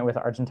pairing it with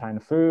Argentine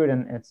food,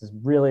 and it's this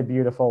really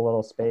beautiful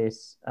little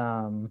space.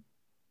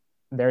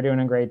 They're doing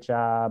a great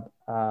job.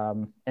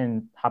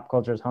 In Hop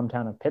Culture's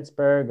hometown of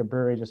Pittsburgh, a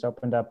brewery just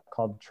opened up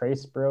called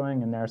Trace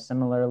Brewing, and they're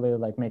similarly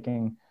like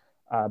making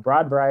a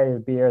broad variety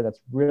of beer that's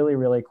really,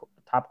 really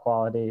top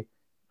quality.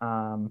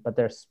 But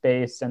their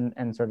space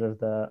and sort of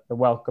the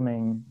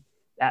welcoming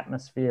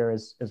atmosphere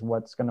is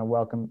what's going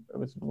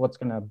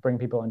to bring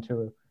people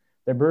into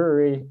their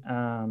brewery.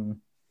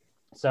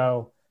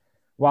 So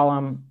while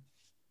I'm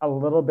a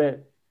little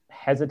bit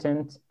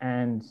hesitant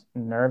and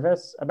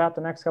nervous about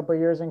the next couple of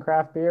years in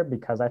craft beer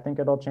because I think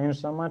it'll change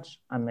so much,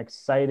 I'm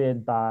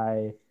excited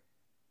by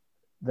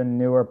the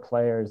newer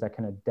players that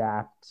can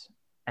adapt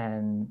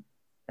and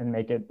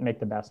make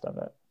the best of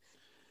it.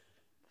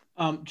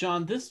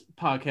 John, this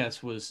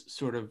podcast was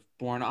sort of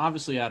born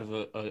obviously out of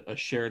a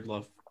shared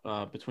love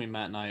between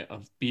Matt and I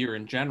of beer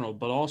in general,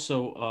 but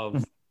also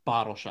of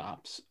bottle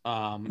shops.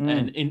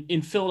 And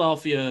in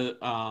Philadelphia,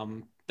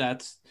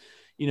 that's,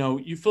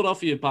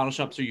 Philadelphia bottle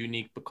shops are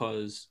unique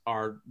because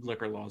our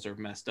liquor laws are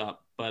messed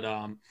up. But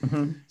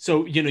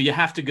so, you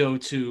have to go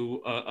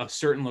to a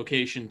certain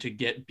location to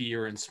get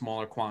beer in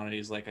smaller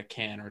quantities, like a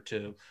can or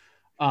two.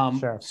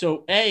 Sure.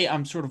 So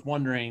I'm sort of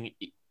wondering,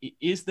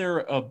 is there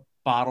a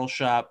bottle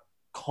shop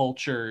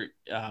culture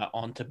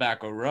on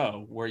Tobacco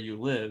Row where you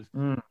live?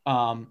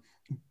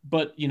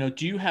 But,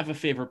 do you have a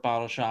favorite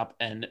bottle shop?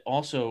 And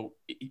also,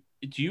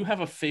 do you have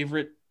a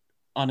favorite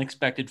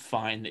unexpected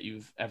find that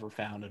you've ever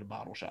found at a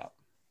bottle shop?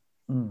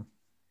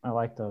 I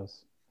like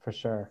those for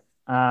sure.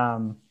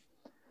 So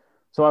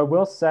I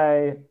will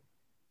say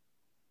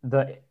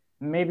I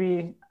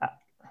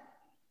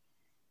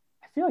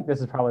feel like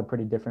this is probably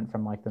pretty different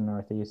from like the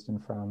Northeast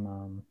and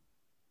from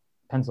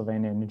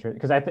Pennsylvania and New Jersey,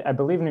 because I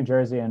believe New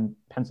Jersey and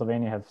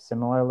Pennsylvania have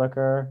similar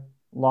liquor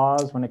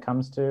laws when it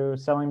comes to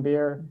selling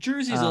beer.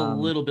 Jersey's a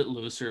little bit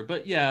looser,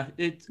 but yeah,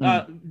 it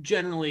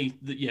generally,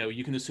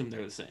 you can assume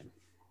they're the same.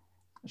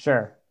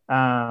 Sure.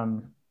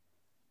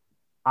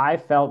 I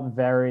felt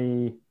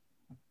very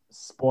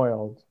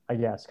spoiled, I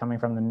guess, coming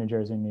from the New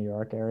Jersey, New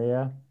York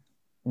area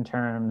in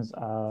terms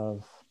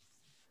of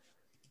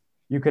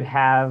you could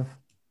have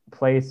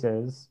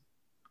places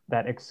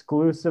that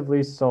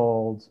exclusively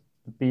sold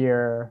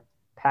beer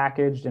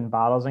packaged in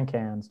bottles and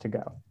cans to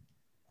go.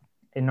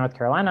 In North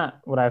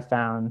Carolina, what I've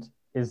found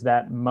is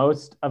that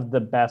most of the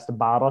best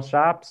bottle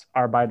shops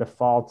are by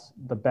default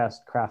the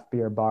best craft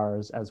beer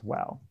bars as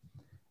well,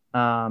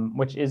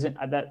 which isn't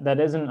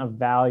a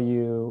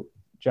value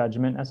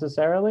judgment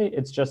necessarily.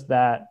 It's just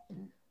that,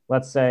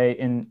 let's say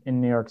in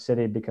New York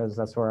City, because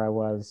that's where I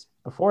was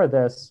before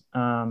this,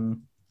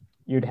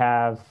 you'd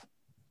have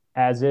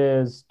As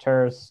Is,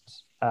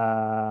 Terst,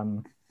 I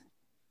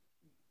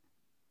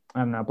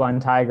don't know,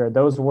 Blind Tiger.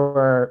 Those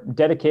were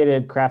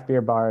dedicated craft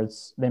beer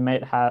bars. They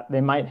might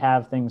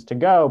have things to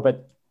go,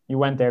 but you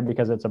went there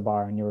because it's a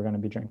bar and you were going to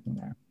be drinking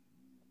there.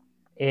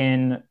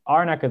 In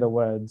our neck of the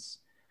woods,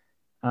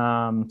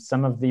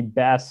 some of the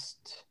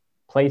best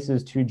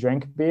places to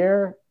drink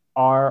beer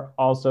are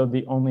also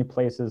the only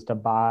places to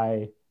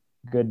buy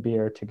good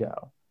beer to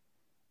go.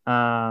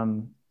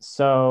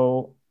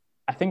 So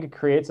I think it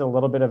creates a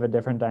little bit of a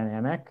different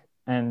dynamic.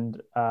 And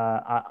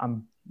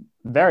I'm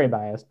very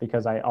biased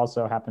because I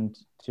also happened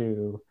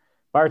to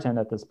bartend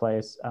at this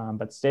place.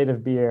 But State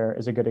of Beer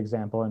is a good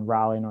example in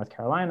Raleigh, North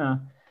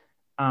Carolina.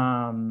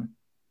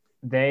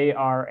 They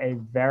are a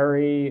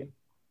very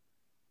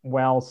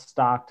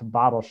well-stocked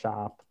bottle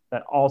shop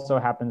that also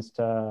happens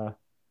to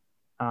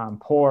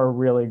pour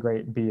really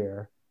great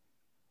beer.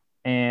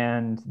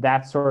 And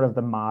that's sort of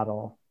the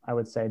model, I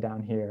would say,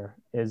 down here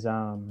is,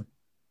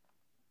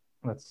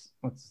 let's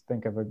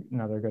think of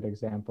another good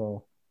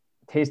example.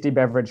 Tasty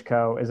Beverage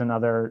Co. is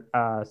another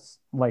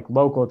like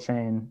local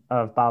chain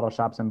of bottle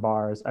shops and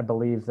bars. I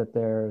believe that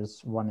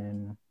there's one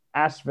in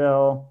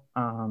Asheville.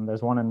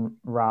 There's one in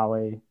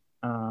Raleigh.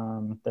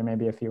 There may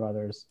be a few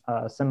others.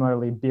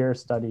 Similarly, Beer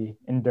Study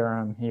in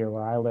Durham, here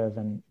where I live,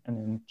 and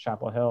in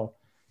Chapel Hill.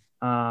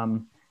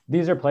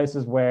 These are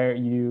places where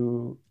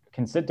you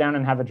can sit down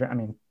and have a drink. I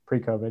mean,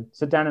 pre-COVID,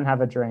 sit down and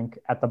have a drink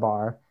at the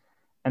bar,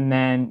 and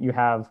then you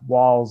have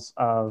walls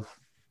of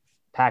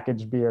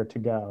packaged beer to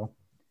go.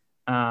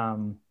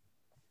 And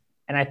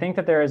I think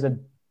that there is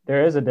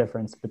a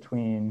difference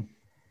between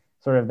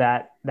sort of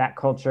that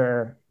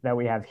culture that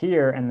we have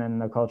here and then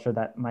the culture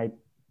that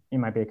you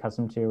might be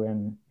accustomed to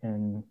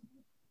in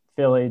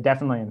Philly,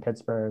 definitely in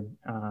Pittsburgh,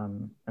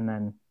 and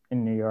then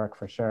in New York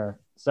for sure.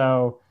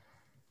 So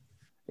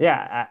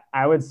Yeah,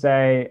 I would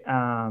say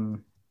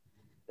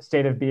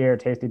State of Beer,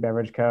 Tasty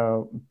Beverage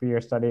Co.,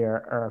 Beer Study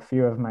are a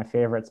few of my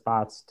favorite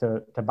spots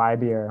to buy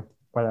beer,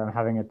 whether I'm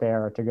having it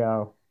there or to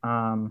go.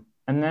 And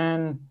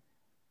then,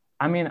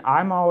 I mean,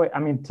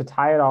 to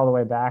tie it all the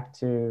way back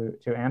to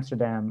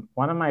Amsterdam,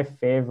 one of my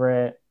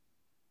favorite,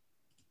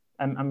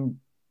 I'm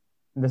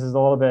this is a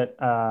little bit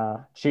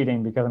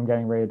cheating because I'm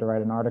getting ready to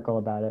write an article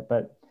about it,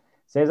 but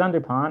Saison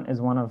Dupont is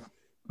one of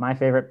my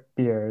favorite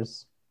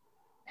beers,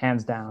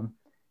 hands down,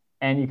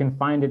 and you can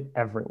find it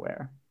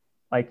everywhere.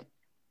 Like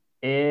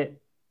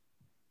it,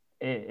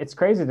 it's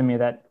crazy to me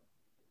that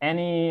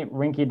any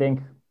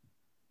rinky-dink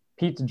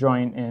pizza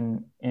joint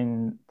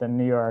in the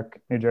New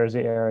York, New Jersey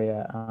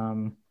area,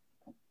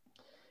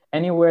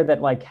 anywhere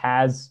that like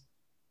has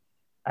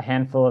a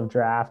handful of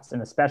drafts,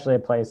 and especially a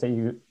place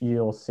that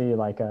you'll see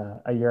like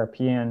a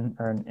European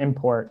or an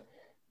import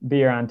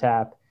beer on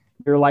tap,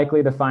 you're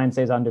likely to find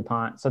Saison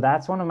Dupont. So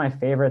that's one of my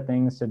favorite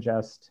things to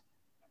just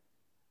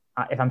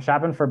if I'm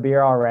shopping for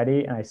beer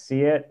already and I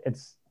see it,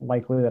 it's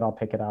likely that I'll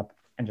pick it up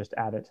and just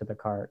add it to the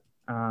cart.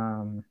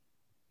 And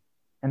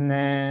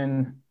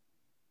then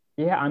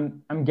yeah,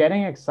 I'm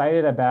getting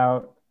excited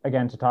about,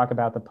 again, to talk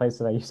about the place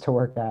that I used to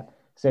work at,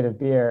 State of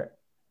Beer,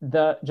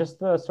 the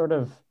sort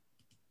of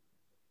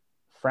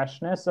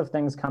freshness of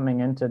things coming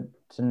into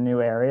to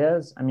new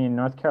areas. I mean,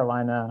 North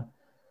Carolina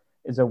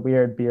is a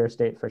weird beer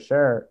state for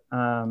sure.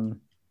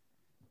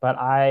 But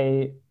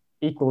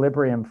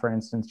Equilibrium, for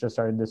instance, just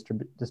started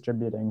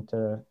distributing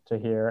to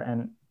here,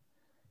 and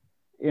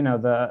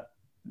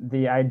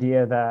the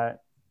idea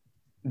that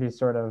these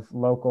sort of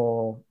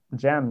local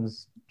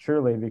gems,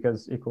 truly,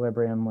 because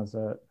Equilibrium was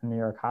a New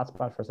York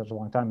hotspot for such a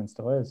long time and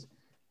still is.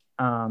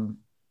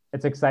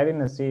 It's exciting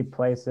to see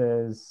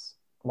places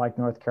like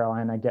North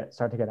Carolina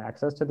start to get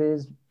access to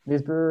these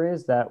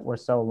breweries that were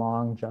so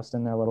long just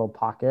in their little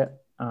pocket.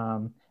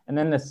 And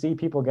then to see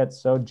people get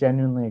so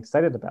genuinely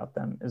excited about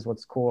them is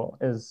what's cool.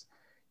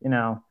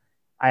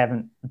 I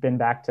haven't been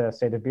back to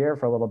State of Beer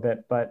for a little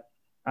bit, but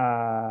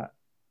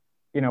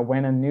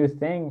when a new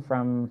thing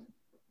from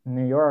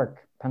New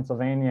York,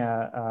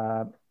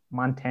 Pennsylvania,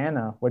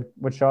 Montana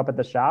would show up at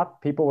the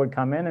shop, people would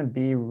come in and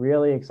be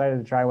really excited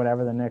to try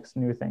whatever the next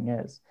new thing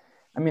is.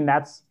 I mean,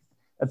 that's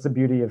the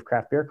beauty of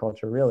craft beer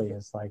culture, really,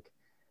 is like,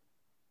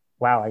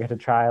 wow, I get to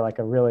try like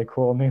a really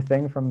cool new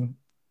thing from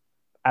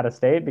out of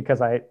state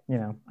because I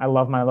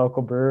love my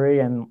local brewery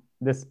and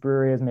this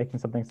brewery is making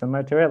something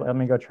similar to it. Let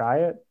me go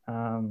try it.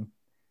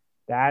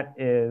 That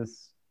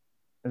is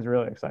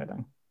really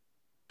exciting.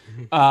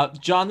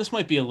 John, this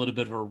might be a little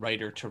bit of a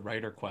writer to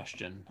writer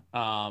question.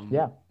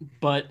 Yeah.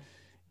 But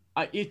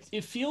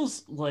it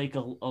feels like a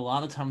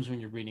lot of times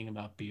when you're reading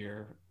about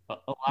beer,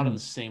 a lot of the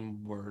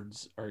same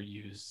words are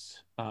used.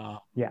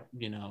 Yeah.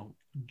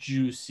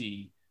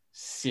 Juicy,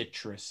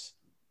 citrus,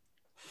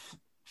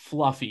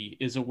 fluffy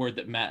is a word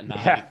that Matt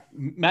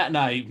and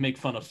I make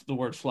fun of the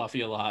word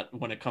fluffy a lot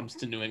when it comes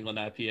to New England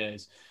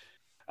IPAs.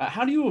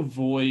 How do you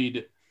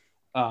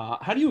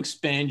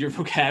expand your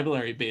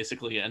vocabulary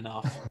basically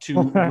enough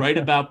to write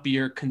about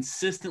beer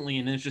consistently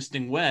in an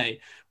interesting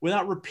way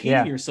without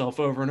repeating yourself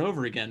over and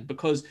over again?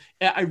 Because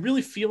I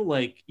really feel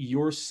like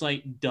your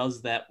site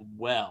does that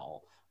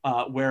well,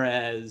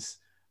 whereas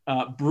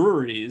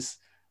breweries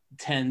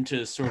tend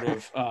to sort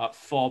of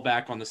fall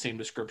back on the same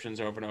descriptions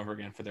over and over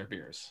again for their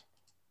beers.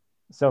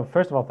 So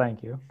first of all,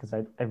 thank you, because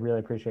I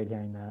really appreciate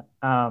hearing that.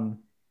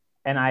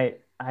 And I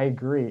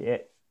agree.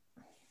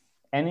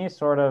 Any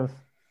sort of,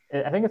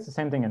 I think it's the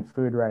same thing in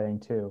food writing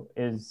too,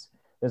 is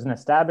there's an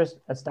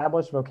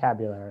established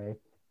vocabulary,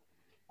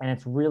 and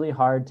it's really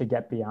hard to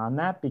get beyond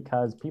that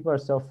because people are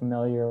so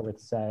familiar with,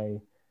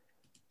 say,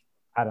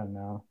 I don't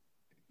know,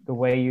 the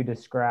way you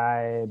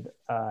describe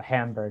a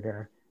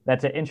hamburger, that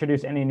to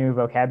introduce any new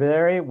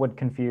vocabulary would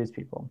confuse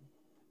people.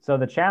 So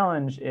the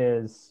challenge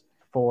is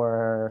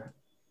for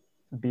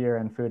beer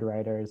and food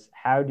writers,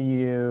 how do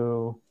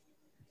you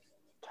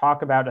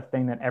talk about a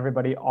thing that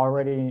everybody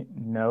already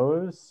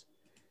knows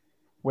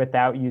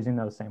without using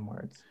those same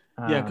words?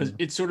 Yeah, because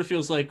it sort of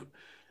feels like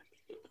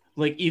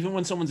even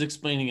when someone's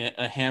explaining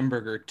a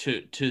hamburger,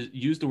 to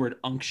use the word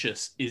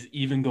unctuous is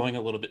even going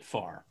a little bit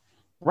far.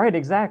 Right,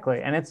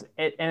 exactly. And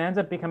it ends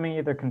up becoming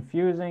either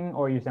confusing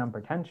or you sound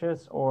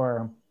pretentious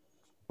or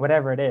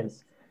whatever it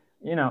is.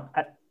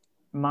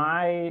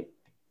 I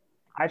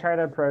try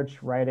to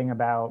approach writing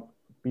about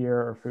beer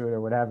or food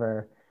or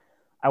whatever.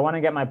 I want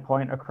to get my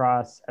point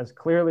across as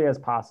clearly as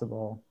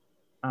possible,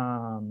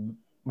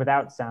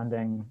 without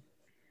sounding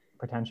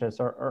pretentious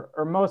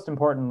or most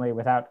importantly,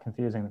 without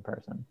confusing the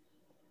person.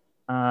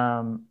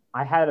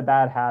 I had a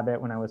bad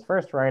habit when I was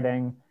first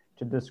writing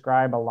to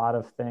describe a lot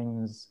of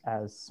things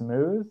as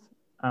smooth,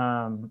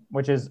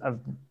 which is a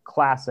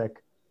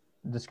classic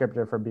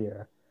descriptor for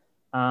beer.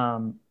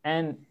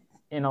 And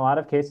in a lot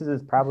of cases,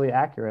 it's probably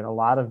accurate. A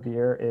lot of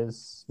beer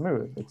is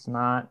smooth. It's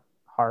not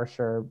harsh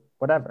or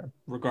whatever.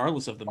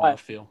 Regardless of the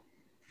mouthfeel.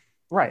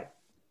 Right.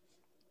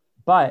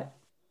 But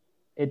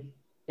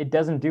it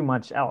doesn't do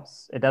much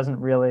else. It doesn't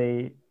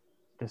really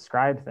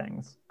describe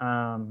things.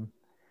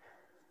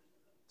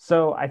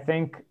 So I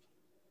think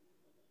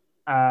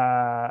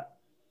I'll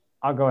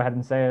go ahead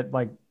and say it.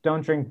 Like,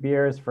 Don't Drink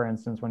Beers, for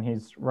instance, when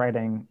he's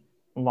writing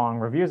long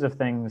reviews of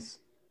things,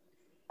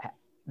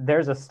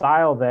 there's a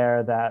style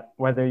there that,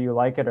 whether you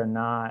like it or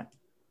not,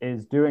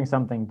 is doing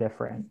something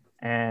different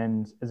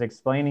and is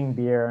explaining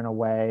beer in a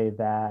way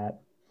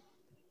that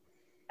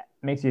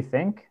makes you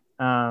think,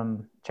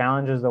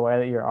 challenges the way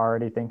that you're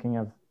already thinking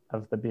of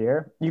the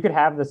beer. You could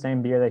have the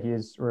same beer that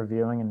he's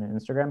reviewing in an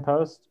Instagram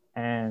post,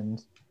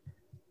 and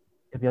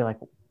it'd be like,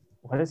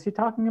 what is he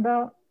talking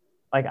about?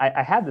 Like,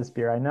 I had this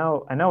beer. I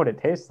know what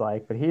it tastes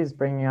like, but he's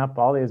bringing up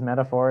all these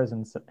metaphors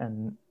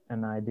and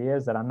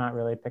ideas that I'm not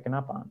really picking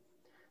up on.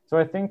 So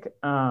I think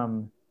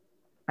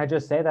I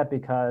just say that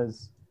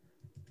because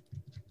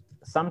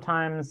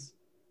sometimes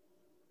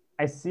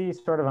I see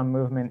sort of a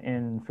movement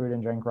in food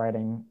and drink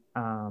writing,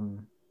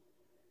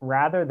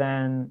 rather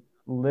than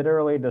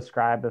literally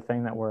describe the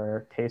thing that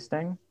we're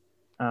tasting,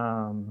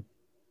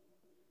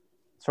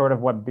 sort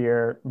of what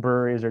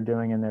breweries are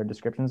doing in their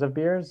descriptions of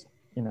beers,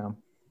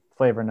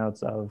 flavor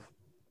notes of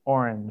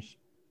orange,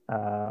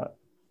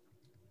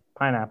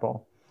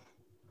 pineapple,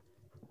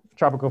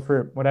 tropical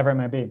fruit, whatever it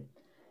might be.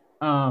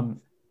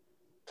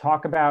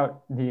 Talk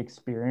about the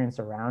experience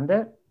around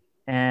it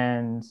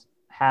and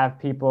have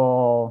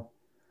people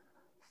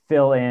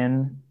fill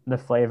in the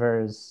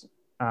flavors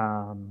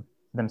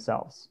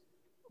themselves,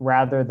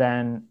 rather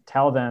than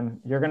tell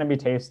them you're going to be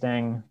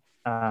tasting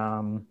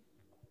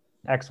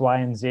X, Y,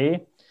 and Z.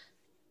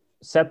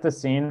 Set the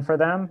scene for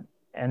them,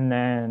 and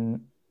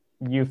then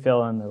you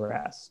fill in the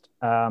rest.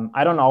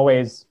 I don't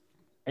always,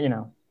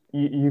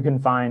 you can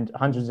find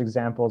hundreds of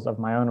examples of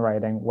my own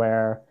writing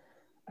where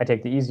I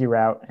take the easy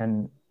route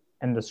and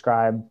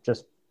describe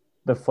just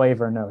the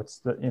flavor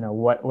notes,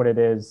 what it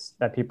is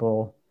that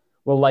people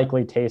will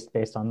likely taste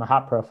based on the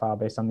hop profile,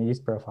 based on the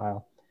yeast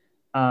profile.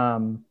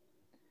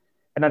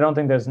 And I don't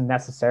think there's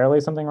necessarily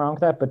something wrong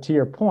with that. But to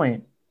your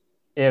point,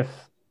 if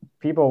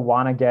people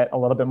want to get a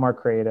little bit more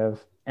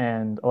creative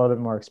and a little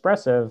bit more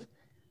expressive,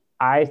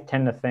 I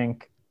tend to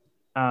think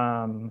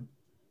coming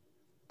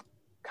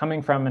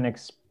from an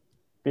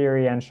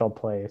experiential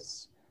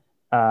place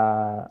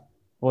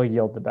will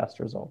yield the best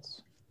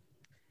results.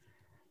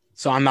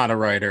 So I'm not a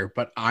writer,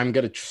 but I'm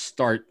going to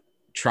start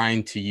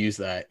trying to use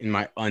that in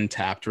my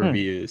Untapped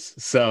reviews.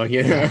 So,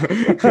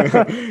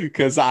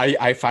 because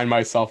I find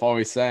myself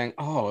always saying,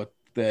 oh,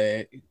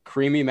 the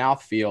creamy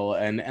mouthfeel.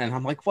 And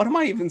I'm like, what am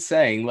I even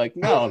saying? Like,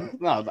 no,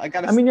 I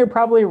got to. I mean, you're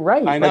probably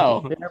right. I know.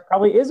 Like, there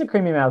probably is a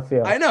creamy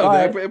mouthfeel. I know.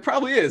 It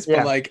probably is. Yeah.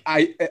 But like,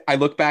 I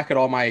look back at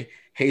all my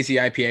hazy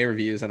IPA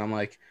reviews and I'm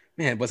like,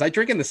 man, was I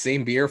drinking the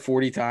same beer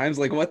 40 times?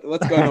 Like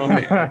what's going on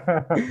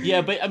there?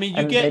 Yeah, but I mean,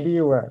 maybe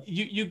you were.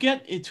 You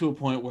get it to a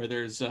point where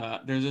there's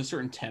a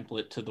certain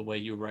template to the way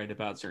you write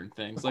about certain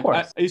things. Of Like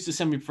I course. used to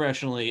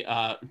semi-professionally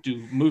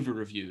do movie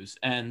reviews,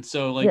 and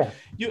so like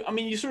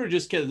you sort of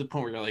just get to the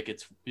point where you're like,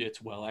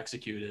 it's well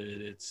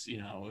executed, it's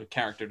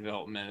character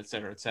development, et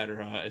cetera,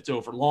 it's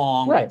over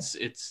long, right.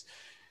 it's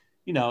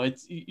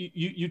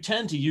you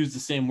tend to use the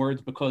same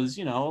words because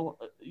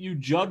you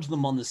judge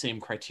them on the same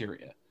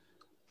criteria.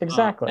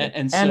 Exactly.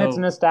 And it's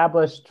an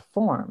established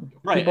form.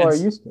 Right. People are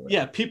used to it.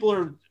 Yeah. People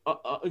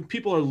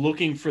are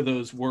looking for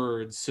those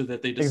words so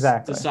that they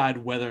just decide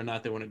whether or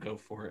not they want to go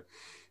for it.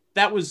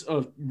 That was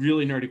a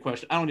really nerdy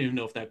question. I don't even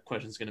know if that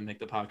question is going to make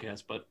the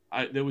podcast, but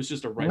there was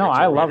just a writer. No,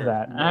 I love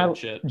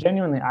that.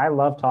 Genuinely, I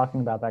love talking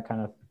about that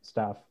kind of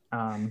stuff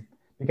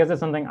because it's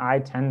something I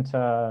tend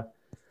to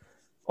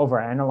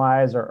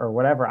overanalyze or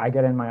whatever I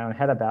get in my own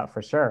head about,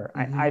 for sure.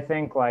 Mm-hmm. I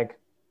think like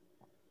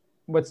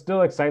what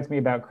still excites me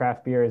about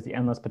craft beer is the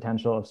endless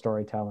potential of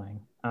storytelling.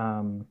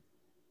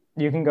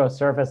 You can go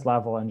surface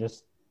level and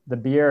just the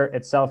beer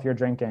itself you're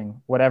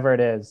drinking, whatever it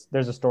is,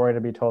 there's a story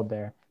to be told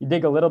there. You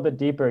dig a little bit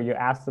deeper, you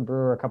ask the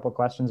brewer a couple of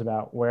questions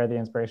about where the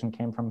inspiration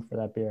came from for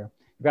that beer.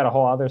 You've got a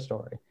whole other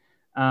story.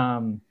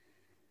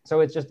 So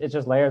it's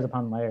just layers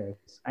upon layers.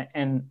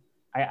 And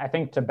I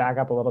think, to back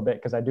up a little bit,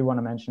 because I do want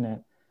to mention it,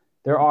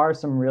 there are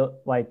some real,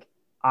 like,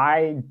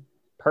 I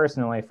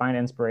personally find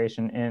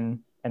inspiration in,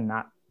 and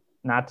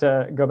not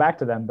to go back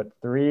to them, but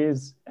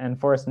Threes and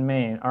Forest and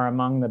Main are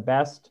among the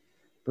best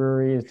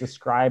breweries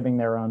describing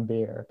their own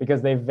beer,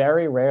 because they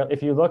very rarely,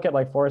 if you look at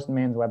like Forest and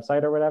Main's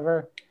website or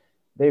whatever,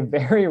 they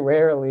very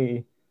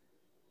rarely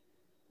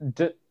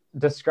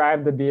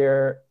describe the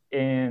beer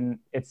in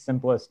its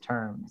simplest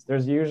terms.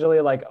 There's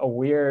usually like a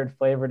weird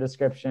flavor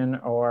description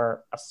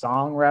or a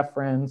song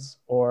reference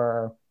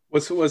or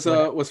was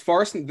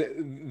Forest,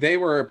 they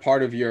were a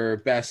part of your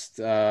best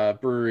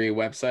brewery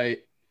website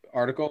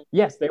article?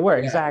 Yes, they were.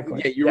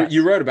 Exactly. Yeah,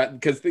 you wrote about,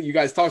 because you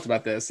guys talked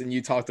about this and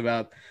you talked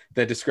about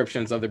the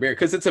descriptions of the beer,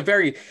 because it's a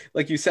very,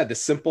 like you said, the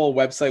simple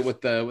website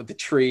with the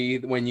tree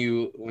when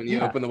you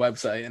open the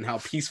website, and how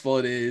peaceful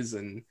it is,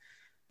 and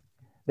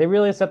they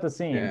really set the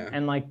scene.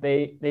 And like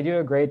they do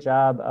a great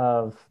job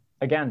of,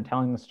 again,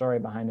 telling the story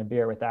behind a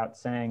beer without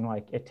saying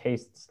like it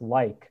tastes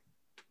like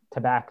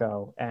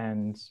tobacco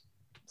and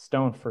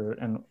stone fruit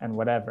and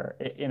whatever.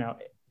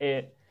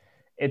 It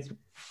it's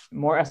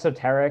more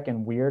esoteric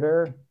and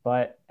weirder,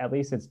 but at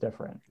least it's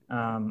different.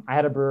 I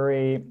had a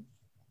brewery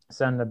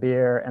send a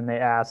beer, and they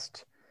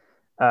asked,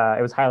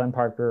 it was Highland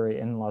Park Brewery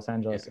in Los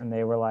Angeles, and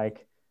they were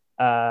like,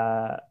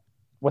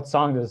 what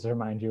song does this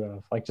remind you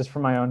of? Like, just for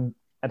my own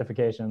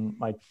edification,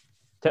 like,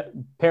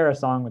 pair a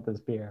song with this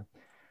beer.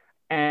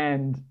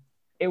 And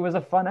it was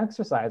a fun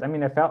exercise. I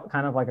mean, it felt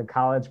kind of like a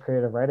college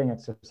creative writing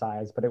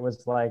exercise, but it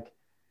was like,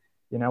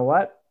 you know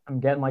what? I'm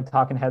getting like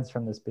talking heads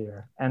from this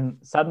beer. And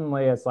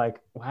suddenly it's like,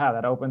 wow,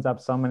 that opens up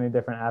so many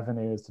different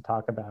avenues to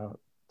talk about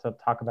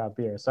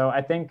beer. So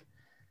I think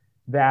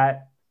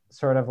that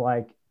sort of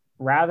like,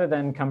 rather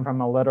than come from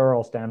a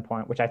literal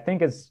standpoint, which I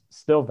think is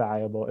still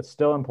valuable, it's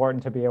still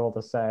important to be able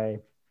to say,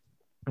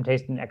 I'm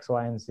tasting X,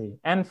 Y, and Z.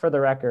 And for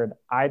the record,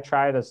 I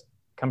try to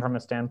come from a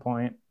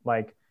standpoint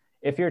like,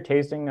 if you're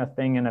tasting a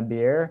thing in a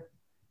beer,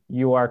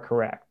 you are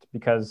correct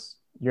because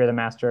you're the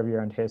master of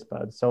your own taste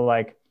buds. So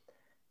like,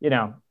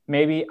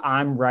 maybe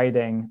I'm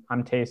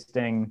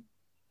tasting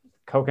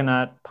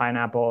coconut,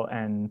 pineapple,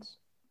 and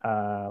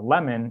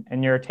lemon,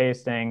 and you're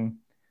tasting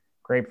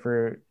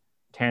grapefruit,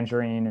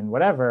 tangerine, and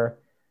whatever.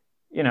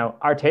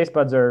 Our taste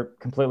buds are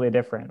completely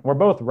different. We're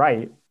both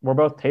right. We're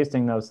both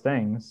tasting those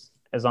things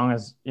as long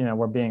as,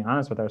 we're being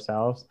honest with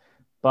ourselves,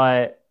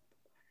 but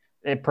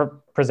it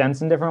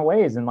presents in different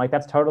ways. And like,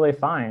 that's totally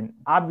fine.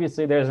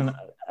 Obviously there's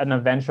an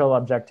eventual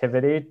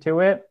objectivity to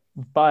it,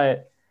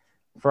 but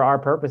for our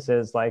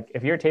purposes, like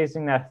if you're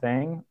tasting that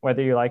thing,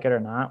 whether you like it or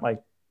not,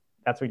 like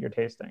that's what you're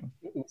tasting.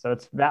 So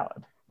it's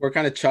valid. We're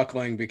kind of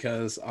chuckling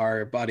because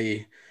our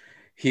buddy,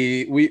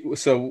 we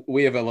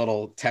have a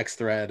little text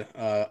thread,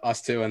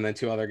 us two and then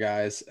two other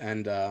guys,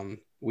 and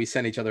we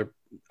send each other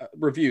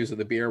reviews of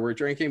the beer we're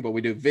drinking, but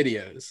we do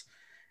videos.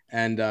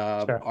 And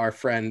Sure. Our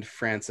friend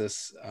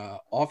Francis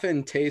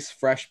often tastes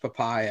fresh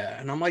papaya,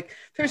 and I'm like,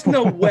 there's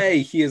no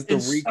way he is the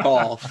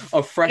recall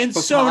of fresh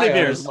papaya. So many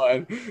beers.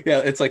 Yeah,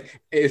 it's like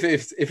if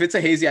it's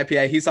a hazy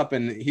IPA, he's up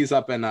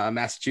in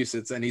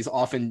Massachusetts, and he's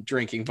often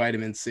drinking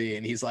vitamin C,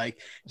 and he's like,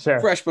 sure,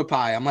 fresh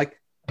papaya. I'm like,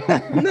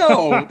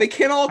 no, they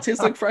can't all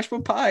taste like fresh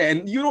papaya,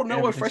 and you don't know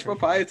what fresh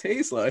papaya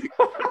tastes like.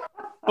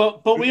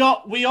 But we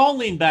all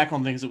lean back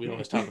on things that we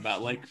always talk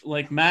about.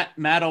 Like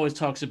Matt always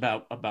talks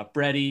about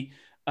bready.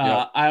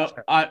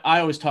 I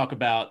always talk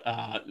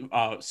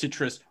about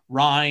citrus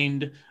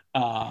rind,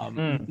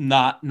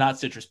 not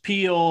citrus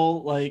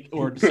peel, like,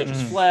 or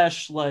citrus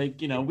flesh.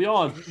 Like, we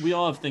all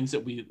have things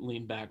that we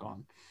lean back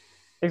on.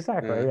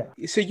 Exactly.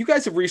 Yeah. So you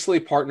guys have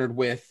recently partnered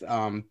with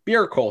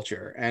Beer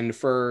Culture, and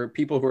for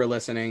people who are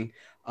listening,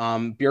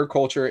 Beer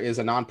Culture is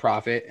a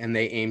nonprofit, and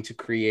they aim to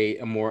create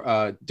a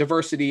more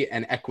diversity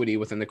and equity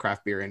within the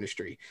craft beer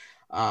industry.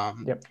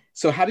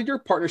 So how did your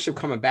partnership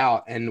come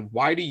about, and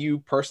why do you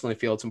personally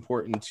feel it's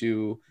important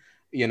to,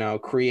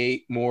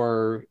 create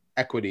more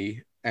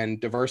equity and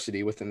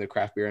diversity within the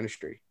craft beer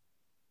industry?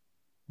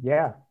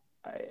 Yeah,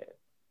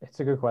 it's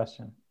a good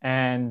question.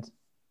 And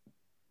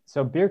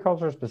so Beer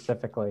Culture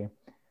specifically,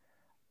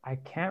 I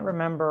can't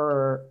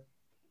remember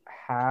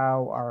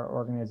how our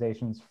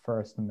organizations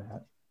first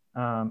met.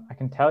 I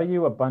can tell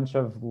you a bunch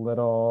of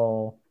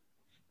little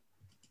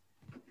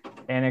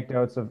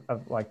anecdotes of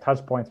like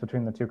touch points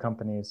between the two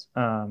companies.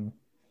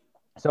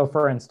 So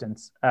for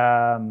instance,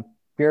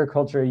 Beer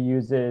Culture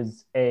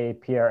uses a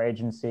PR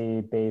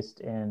agency based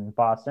in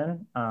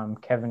Boston,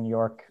 Kevin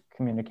York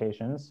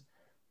Communications.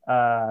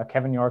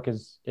 Kevin York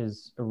is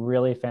a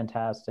really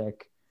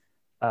fantastic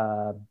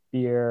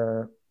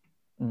beer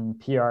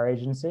PR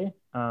agency,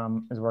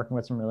 is working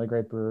with some really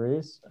great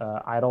breweries,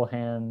 Idle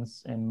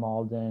Hands in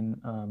Malden,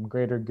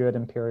 Greater Good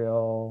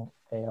Imperial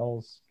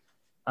Ales,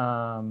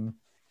 Von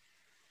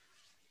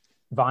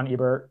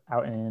Ebert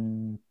out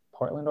in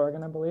Portland,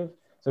 Oregon, I believe.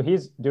 So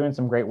he's doing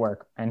some great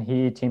work, and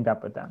he teamed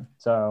up with them.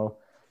 So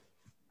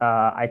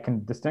I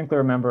can distinctly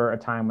remember a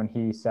time when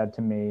he said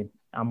to me,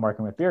 I'm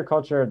working with Beer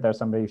Culture. There's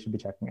somebody you should be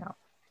checking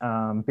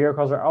out. Beer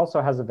Culture also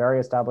has a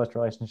very established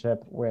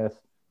relationship with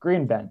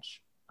Green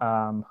Bench,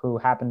 who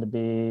happened to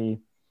be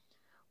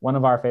one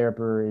of our favorite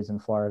breweries in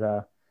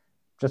Florida,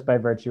 just by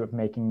virtue of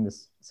making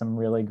some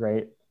really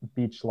great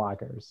beach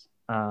lagers,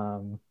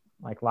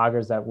 like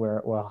lagers that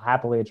we'll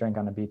happily drink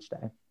on a beach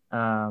day.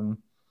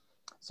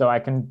 So I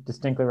can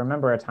distinctly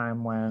remember a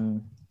time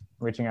when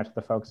reaching out to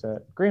the folks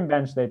at Green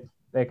Bench,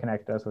 they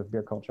connected us with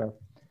Beer Culture.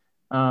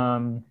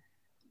 So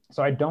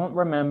I don't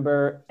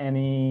remember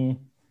any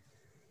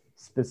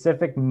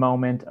specific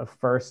moment of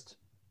first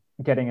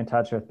getting in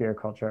touch with Beer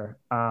Culture,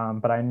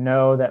 but I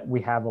know that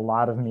we have a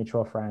lot of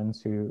mutual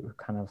friends who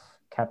kind of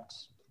kept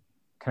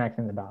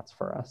connecting the dots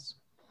for us.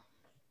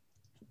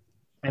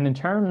 And in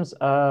terms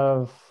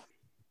of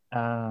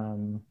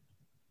the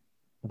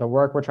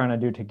work we're trying to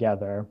do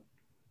together,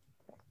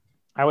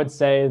 I would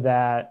say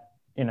that,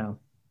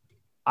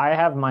 I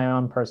have my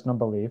own personal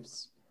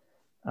beliefs.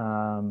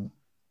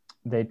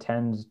 They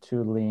tend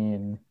to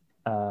lean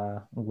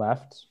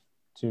left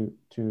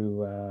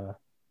to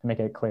make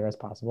it clear as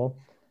possible.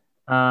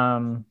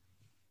 And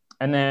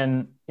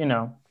then,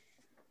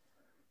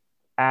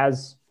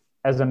 as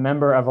as a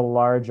member of a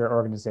larger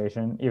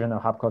organization, even though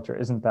Hop Culture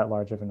isn't that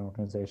large of an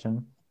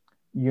organization,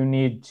 you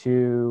need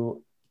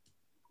to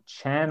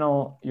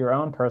channel your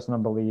own personal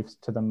beliefs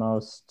to the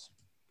most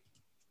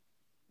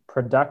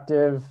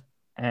productive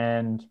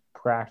and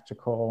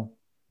practical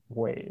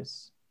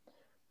ways.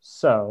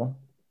 So,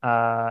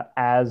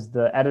 as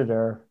the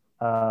editor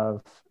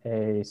of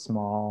a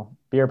small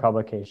beer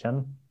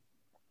publication,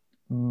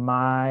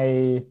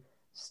 my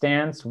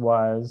stance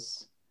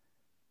was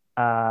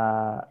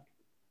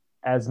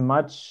as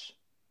much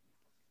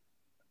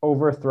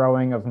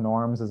overthrowing of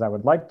norms as I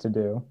would like to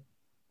do,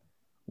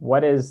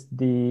 what is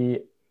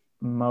the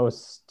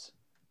most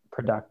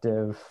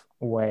productive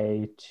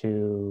way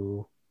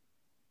to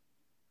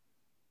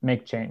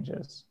make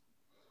changes?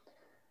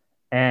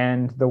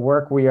 And the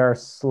work we are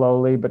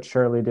slowly but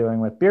surely doing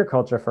with beer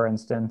culture, for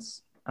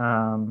instance,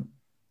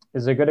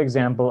 is a good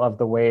example of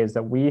the ways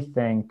that we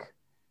think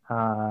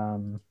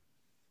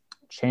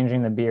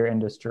changing the beer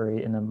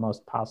industry in the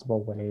most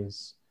possible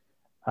ways.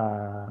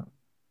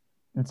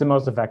 It's the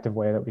most effective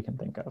way that we can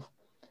think of.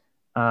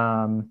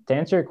 To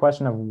answer your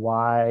question of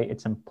why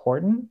it's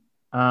important,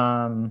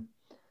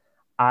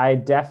 I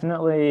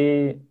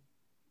definitely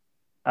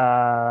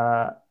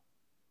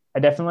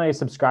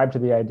subscribe to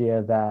the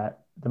idea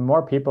that the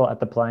more people at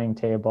the playing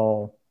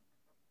table,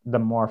 the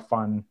more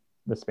fun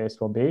the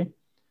space will be.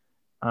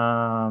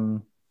 I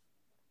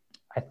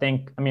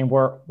mean,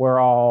 we're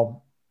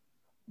all,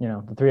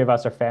 the three of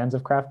us are fans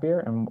of craft beer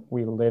and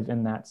we live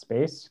in that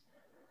space.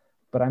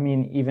 But I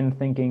mean, even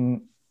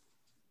thinking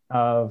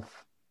of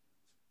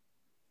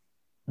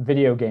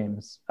video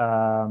games,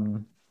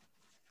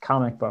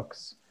 comic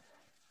books,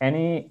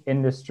 any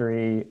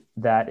industry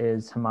that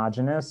is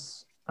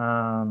homogenous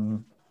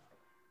can't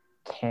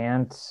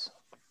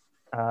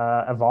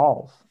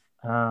evolve.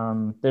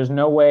 There's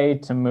no way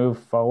to move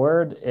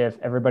forward if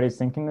everybody's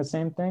thinking the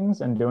same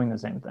things and doing the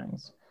same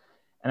things.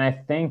 And I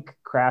think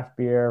craft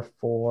beer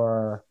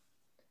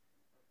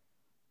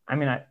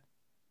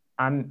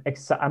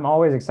I'm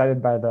always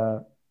excited by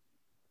the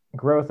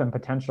growth and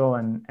potential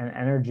and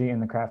energy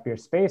in the craft beer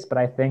space. But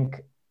I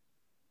think,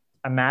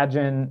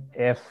 imagine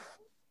if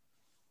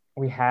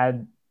we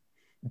had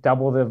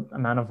double the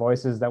amount of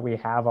voices that we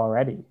have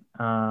already.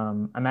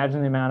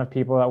 Imagine the amount of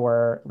people that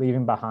we're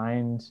leaving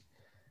behind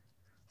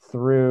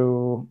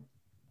through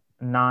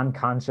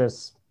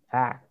non-conscious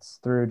acts,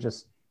 through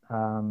just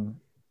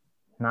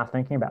not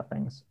thinking about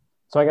things.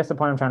 So I guess the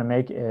point I'm trying to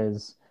make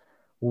is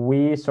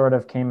we sort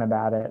of came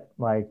about it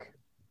like,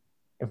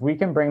 if we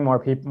can bring more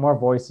people, more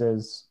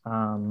voices,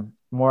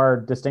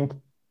 more distinct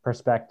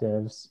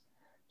perspectives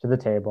to the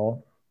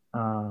table,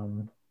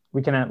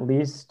 we can at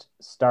least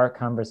start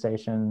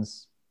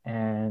conversations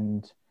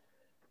and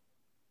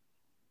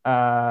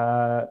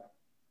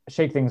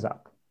shake things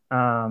up.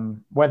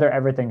 Whether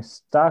everything's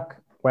stuck,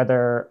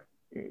 whether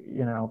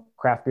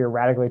craft beer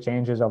radically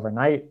changes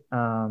overnight,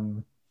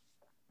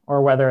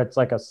 or whether it's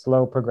like a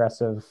slow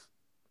progressive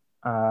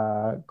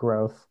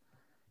growth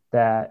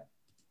that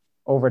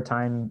over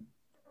time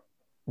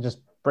just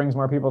brings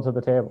more people to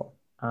the table.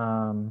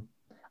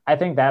 I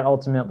think that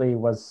ultimately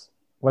was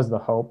the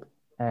hope,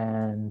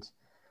 and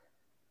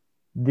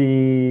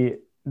the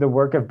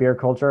work of beer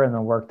culture and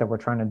the work that we're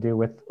trying to do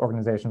with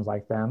organizations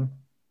like them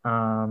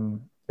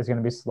is going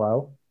to be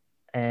slow.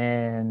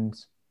 And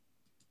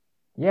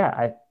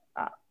yeah,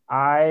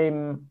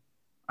 I'm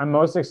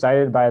most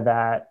excited by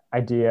that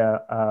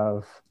idea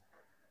of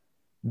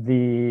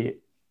the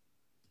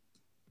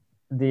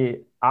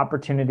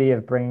opportunity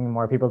of bringing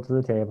more people to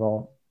the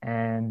table.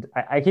 And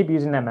I keep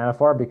using that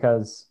metaphor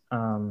because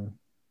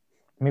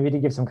maybe to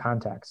give some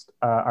context,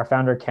 our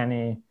founder,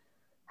 Kenny,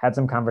 had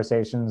some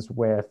conversations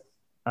with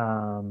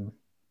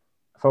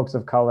folks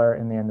of color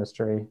in the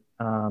industry,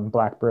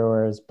 Black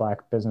brewers,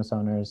 Black business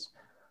owners,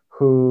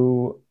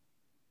 who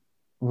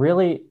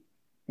really,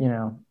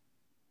 I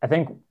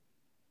think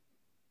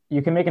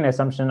you can make an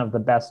assumption of the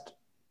best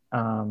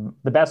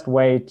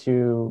way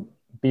to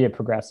be a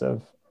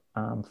progressive,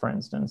 for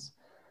instance.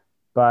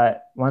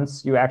 But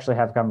once you actually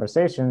have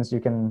conversations, you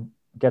can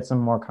get some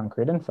more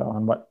concrete info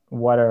on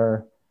what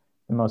are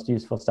the most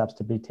useful steps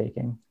to be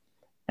taking.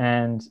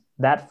 And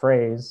that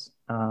phrase,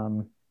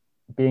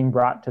 being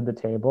brought to the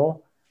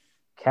table,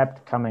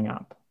 kept coming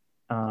up.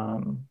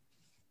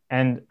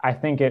 And I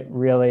think it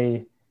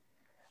really,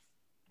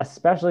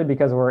 especially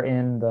because we're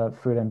in the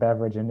food and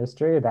beverage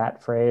industry,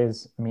 that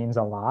phrase means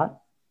a lot.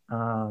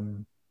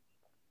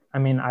 I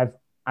mean, I've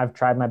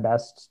tried my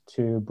best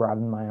to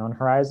broaden my own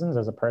horizons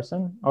as a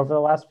person over the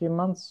last few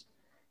months,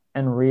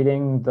 and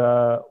reading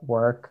the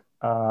work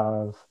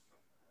of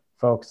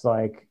folks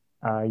like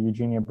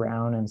Eugenia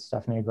Brown and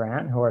Stephanie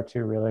Grant, who are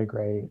two really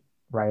great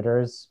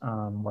writers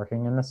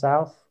working in the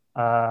South.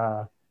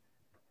 For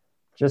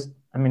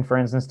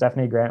instance,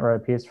 Stephanie Grant wrote a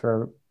piece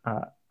for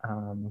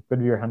Good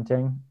Beer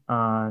Hunting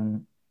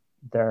on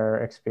their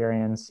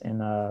experience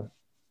in a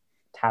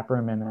tap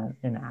room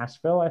in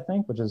Asheville, I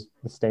think, which is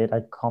the state I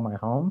call my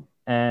home.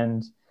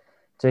 And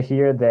to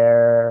hear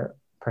their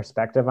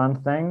perspective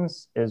on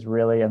things is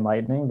really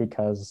enlightening,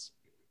 because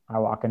I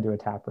walk into a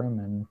tap room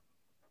and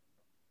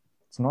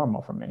it's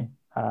normal for me.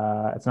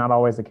 It's not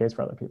always the case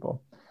for other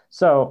people.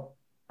 So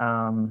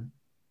all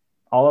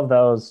of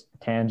those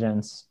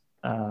tangents,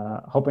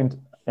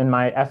 in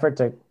my effort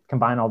to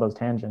combine all those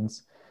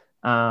tangents,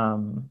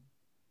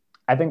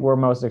 I think we're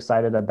most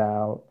excited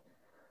about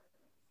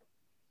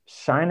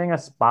shining a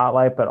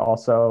spotlight, but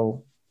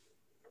also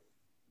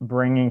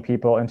bringing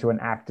people into an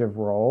active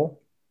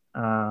role,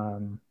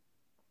 and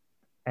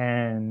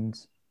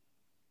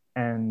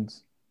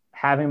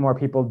having more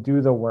people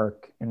do the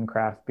work in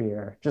craft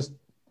beer, just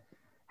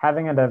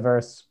having a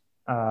diverse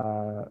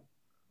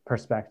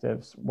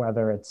perspectives,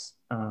 whether it's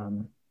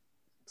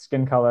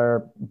skin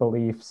color,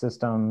 belief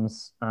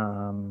systems,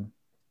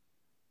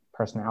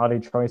 personality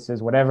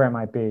choices, whatever it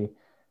might be.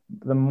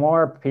 The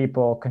more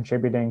people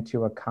contributing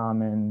to a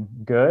common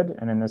good,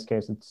 and in this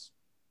case, it's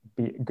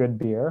good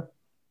beer,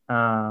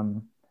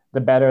 the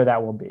better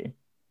that will be.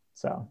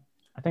 So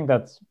I think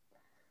that's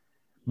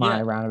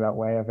my roundabout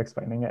way of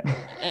explaining it.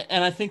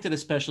 And I think that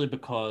especially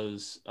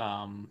because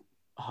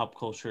hop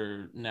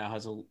culture now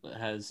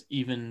has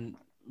even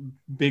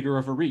bigger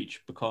of a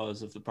reach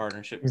because of the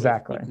partnership with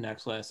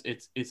Next Glass.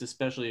 It's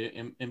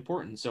especially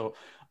important. So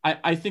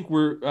I think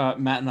we're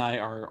Matt and I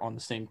are on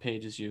the same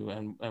page as you,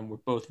 and we're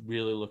both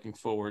really looking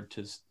forward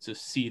to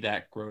see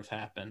that growth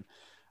happen.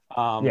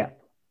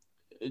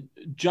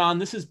 John,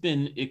 this has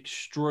been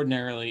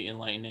extraordinarily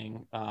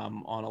enlightening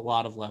on a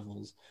lot of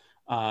levels,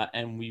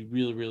 and we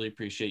really, really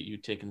appreciate you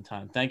taking the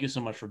time. Thank you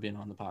so much for being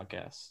on the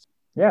podcast.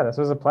 Yeah, this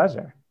was a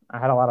pleasure. I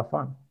had a lot of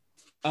fun.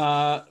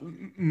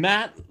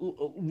 Matt,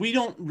 we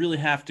don't really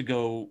have to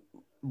go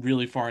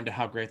really far into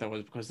how great that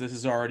was because this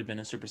has already been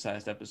a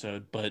supersized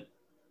episode, but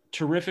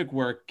terrific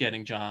work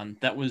getting John.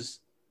 That was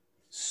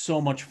so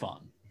much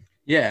fun.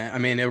 Yeah, I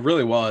mean, it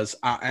really was.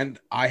 And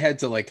I had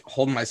to like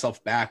hold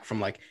myself back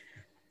from like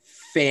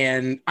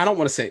I don't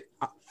want to say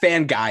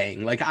fan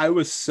guying. Like I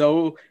was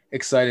so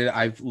excited.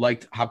 I've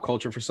liked hop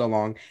culture for so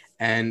long,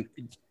 and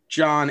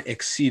John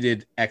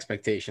exceeded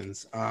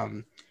expectations.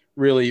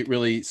 Really,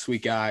 really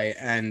sweet guy.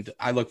 And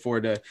I look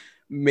forward to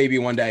maybe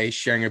one day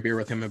sharing a beer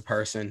with him in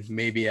person,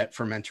 maybe at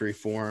Fermentary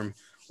Forum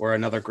or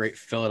another great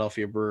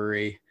Philadelphia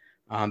brewery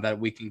that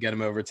we can get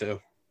him over to.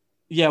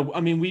 Yeah,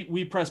 I mean,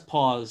 we pressed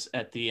pause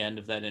at the end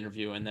of that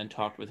interview and then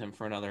talked with him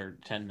for another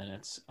 10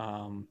 minutes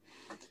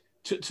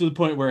to the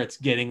point where it's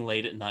getting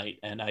late at night.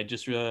 And I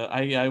just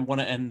I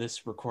want to end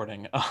this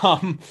recording.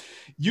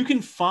 You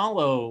can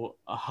follow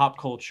Hop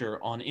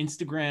Culture on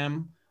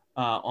Instagram,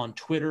 on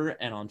Twitter,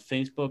 and on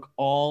Facebook,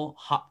 all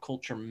Hop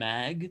Culture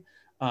Mag.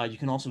 You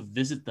can also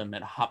visit them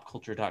at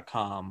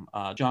hopculture.com.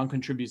 John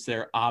contributes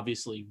there,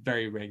 obviously,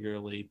 very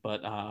regularly,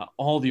 but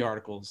all the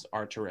articles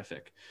are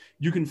terrific.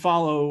 You can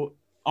follow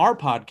our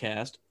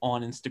podcast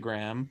on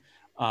Instagram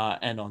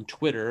and on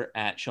Twitter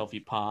at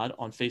ShelfiePod,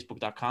 on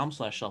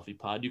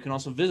Facebook.com/ShelfiePod. You can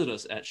also visit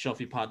us at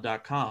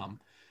ShelfiePod.com.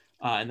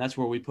 And that's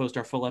where we post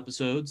our full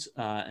episodes,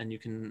 and you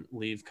can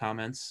leave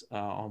comments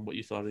on what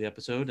you thought of the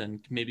episode and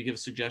maybe give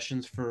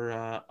suggestions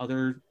for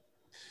other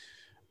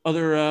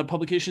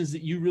publications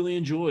that you really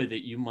enjoy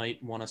that you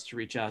might want us to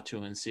reach out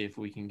to and see if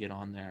we can get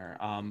on there.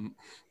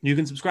 You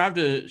can subscribe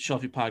to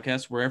Shelfie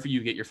Podcast wherever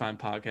you get your fine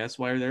podcasts.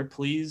 While you're there,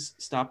 please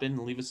stop in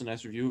and leave us a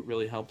nice review. It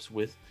really helps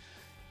with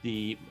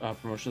the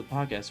promotion of the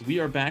podcast. We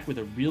are back with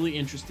a really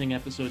interesting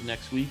episode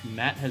next week.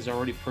 Matt has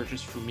already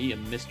purchased for me a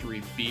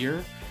mystery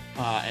beer,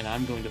 and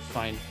I'm going to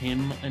find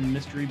him a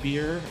mystery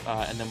beer,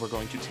 and then we're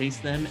going to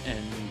taste them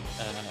and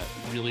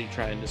really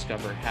try and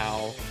discover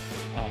how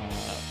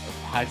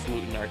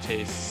highfalutin our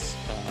tastes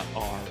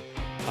are,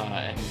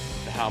 and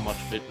how much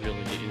of it really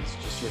is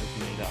just sort of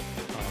made up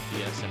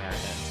BS in our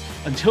heads.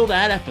 Until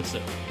that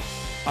episode,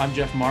 I'm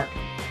Jeff Martin.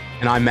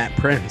 And I'm Matt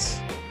Prince.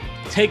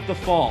 Take the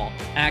fall,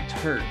 act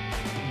hurt,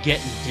 get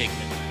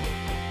indignant.